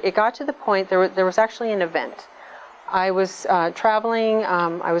forward. It got to the point there was actually an event. I was traveling.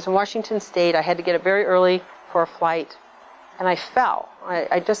 I was in Washington State. I had to get up very early for a flight, and I fell.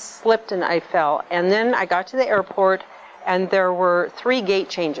 I just slipped and I fell. And then I got to the airport, and there were 3 gate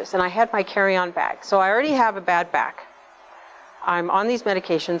changes, and I had my carry-on bag. So I already have a bad back. I'm on these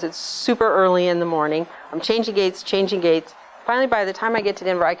medications. It's super early in the morning. I'm changing gates. Finally, by the time I get to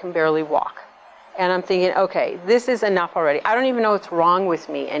Denver, I can barely walk. And I'm thinking, okay, this is enough already. I don't even know what's wrong with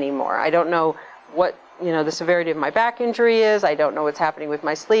me anymore. I don't know what the severity of my back injury is. I don't know what's happening with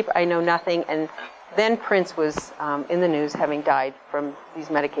my sleep. I know nothing. And then Prince was in the news having died from these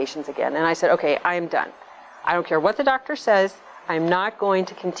medications again. And I said, okay, I am done. I don't care what the doctor says. I'm not going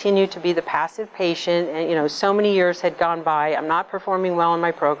to continue to be the passive patient. And, so many years had gone by. I'm not performing well in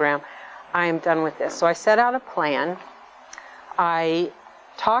my program. I am done with this. So I set out a plan. I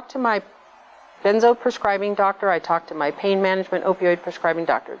talked to my benzo prescribing doctor. I talked to my pain management opioid prescribing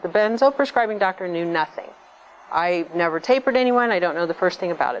doctor. The benzo prescribing doctor knew nothing. I never tapered anyone. I don't know the first thing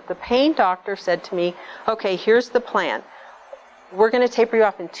about it. The pain doctor said to me, okay, here's the plan. We're going to taper you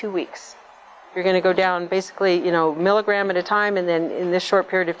off in 2 weeks. You're going to go down basically, milligram at a time, and then in this short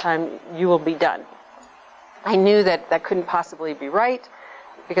period of time, you will be done. I knew that that couldn't possibly be right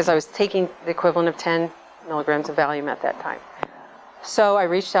because I was taking the equivalent of 10 milligrams of Valium at that time. So I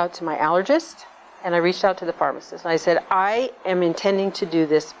reached out to my allergist and I reached out to the pharmacist. And I said, I am intending to do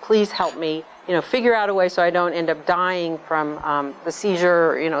this. Please help me, figure out a way so I don't end up dying from the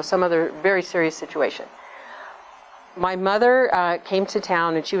seizure or, some other very serious situation. My mother came to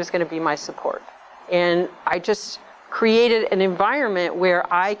town and she was going to be my support. And I just created an environment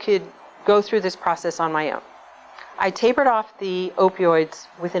where I could go through this process on my own. I tapered off the opioids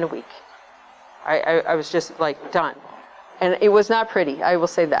within a week. I was just done. And it was not pretty, I will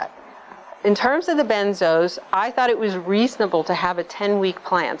say that. In terms of the benzos, I thought it was reasonable to have a 10-week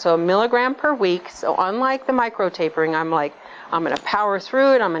plan. So 1 milligram per week. So unlike the micro tapering, I'm going to power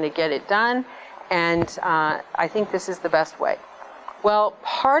through it, I'm going to get it done. And I think this is the best way. Well,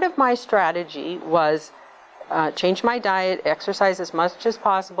 part of my strategy was change my diet, exercise as much as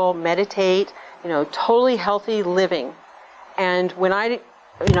possible, meditate, totally healthy living. And when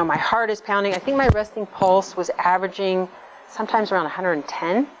my heart is pounding, I think my resting pulse was averaging sometimes around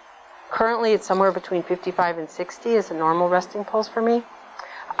 110. Currently, it's somewhere between 55 and 60 is a normal resting pulse for me.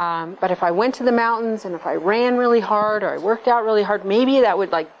 But if I went to the mountains and if I ran really hard or I worked out really hard, maybe that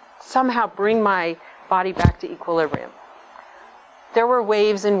would somehow bring my body back to equilibrium. There were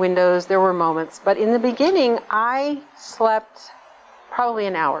waves and windows, there were moments, but in the beginning, I slept probably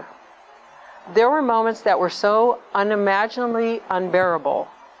an hour. There were moments that were so unimaginably unbearable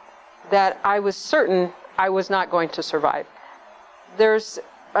that I was certain I was not going to survive.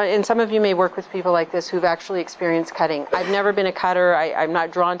 And some of you may work with people like this who've actually experienced cutting. I've never been a cutter, I'm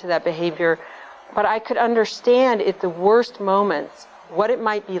not drawn to that behavior, but I could understand at the worst moments what it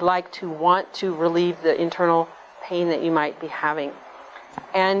might be like to want to relieve the internal pain that you might be having.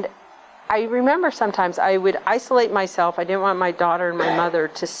 And I remember sometimes I would isolate myself. I didn't want my daughter and my mother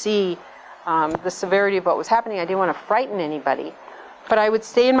to see the severity of what was happening. I didn't want to frighten anybody. But I would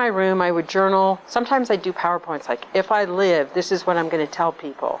stay in my room, I would journal. Sometimes I'd do PowerPoints, if I live, this is what I'm going to tell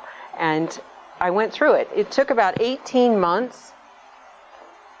people. And I went through it. It took about 18 months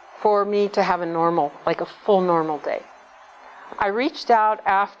for me to have a full normal day. I reached out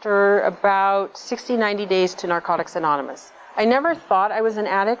after about 60, 90 days to Narcotics Anonymous. I never thought I was an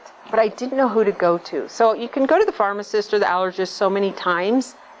addict, but I didn't know who to go to. So you can go to the pharmacist or the allergist so many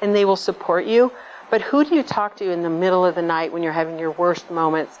times, and they will support you. But who do you talk to in the middle of the night when you're having your worst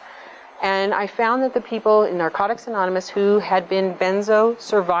moments? And I found that the people in Narcotics Anonymous who had been benzo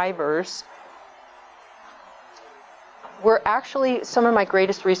survivors were actually some of my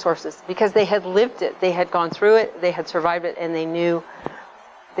greatest resources because they had lived it, they had gone through it, they had survived it, and they knew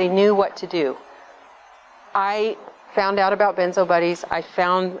what to do. I found out about Benzo Buddies. I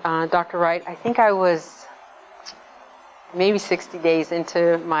found Dr. Wright. I think I was maybe 60 days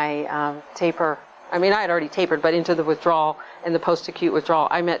into my taper. I had already tapered, but into the withdrawal and the post-acute withdrawal.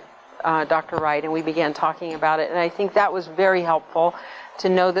 I met Dr. Wright, and we began talking about it, and I think that was very helpful to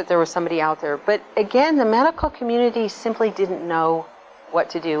know that there was somebody out there. But again, the medical community simply didn't know what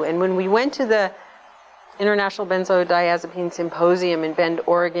to do. And when we went to the International Benzodiazepine Symposium in Bend,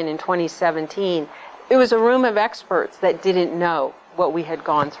 Oregon in 2017, it was a room of experts that didn't know what we had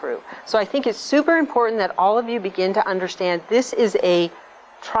gone through. So I think it's super important that all of you begin to understand this is a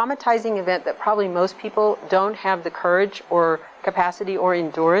traumatizing event that probably most people don't have the courage or capacity or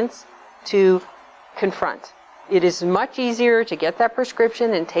endurance to confront. It is much easier to get that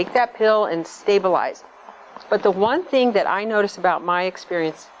prescription and take that pill and stabilize. But the one thing that I notice about my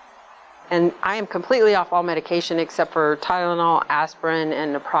experience, and I am completely off all medication except for Tylenol, aspirin,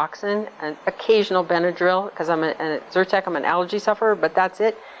 and naproxen, and occasional Benadryl, because I'm a Zyrtec, I'm an allergy sufferer, but that's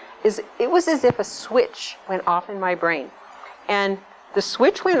it, is it was as if a switch went off in my brain. And the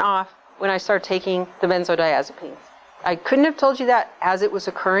switch went off when I started taking the benzodiazepines. I couldn't have told you that as it was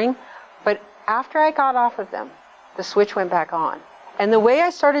occurring, but after I got off of them, the switch went back on. And the way I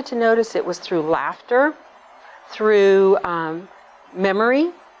started to notice it was through laughter, through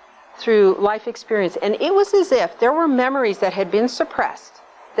memory, through life experience. And it was as if there were memories that had been suppressed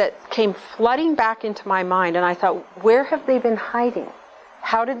that came flooding back into my mind. And I thought, where have they been hiding?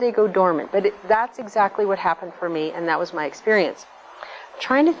 How did they go dormant? But that's exactly what happened for me, and that was my experience. I'm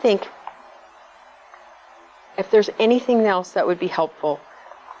trying to think if there's anything else that would be helpful.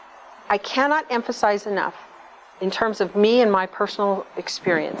 I cannot emphasize enough, in terms of me and my personal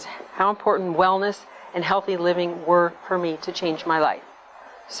experience, how important wellness and healthy living were for me to change my life.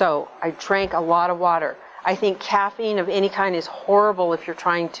 So I drank a lot of water. I think caffeine of any kind is horrible if you're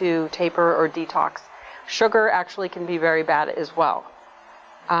trying to taper or detox. Sugar actually can be very bad as well.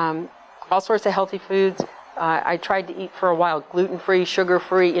 All sorts of healthy foods. I tried to eat for a while, gluten-free,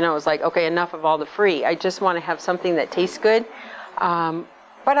 sugar-free. It was like, okay, enough of all the free. I just want to have something that tastes good.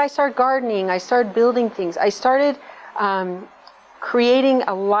 But I started gardening. I started building things. I started creating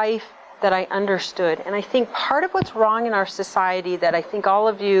a life that I understood. And I think part of what's wrong in our society that I think all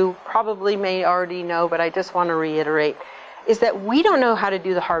of you probably may already know, but I just want to reiterate, is that we don't know how to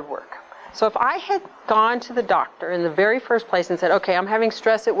do the hard work. So if I had gone to the doctor in the very first place and said, okay, I'm having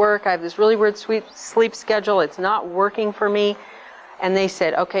stress at work, I have this really weird sleep schedule, it's not working for me, and they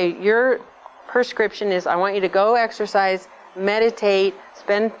said, okay, your prescription is I want you to go exercise, meditate,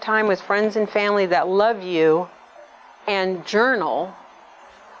 spend time with friends and family that love you, and journal,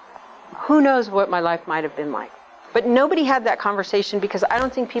 who knows what my life might have been like. But nobody had that conversation because I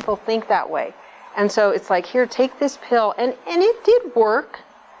don't think people think that way. And so it's like, here, take this pill. And it did work.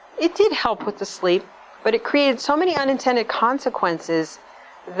 It did help with the sleep, but it created so many unintended consequences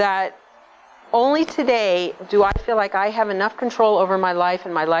that only today do I feel like I have enough control over my life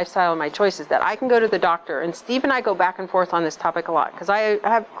and my lifestyle and my choices that I can go to the doctor. And Steve and I go back and forth on this topic a lot because I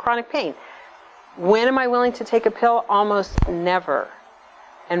have chronic pain. When am I willing to take a pill? Almost never.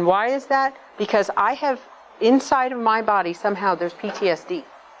 And why is that? Because I have inside of my body, somehow there's PTSD.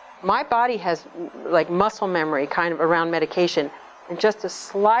 My body has like muscle memory kind of around medication. And just the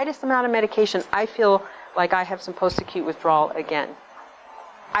slightest amount of medication, I feel like I have some post-acute withdrawal again.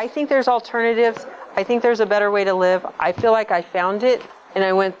 I think there's alternatives. I think there's a better way to live. I feel like I found it, and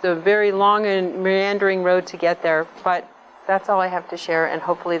I went the very long and meandering road to get there. But that's all I have to share, and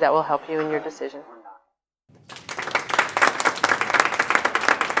hopefully that will help you in your decision.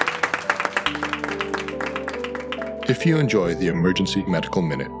 If you enjoy the Emergency Medical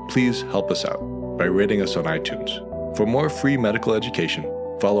Minute, please help us out by rating us on iTunes. For more free medical education,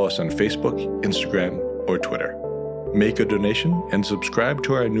 follow us on Facebook, Instagram, or Twitter. Make a donation and subscribe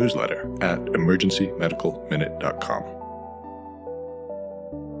to our newsletter at emergencymedicalminute.com.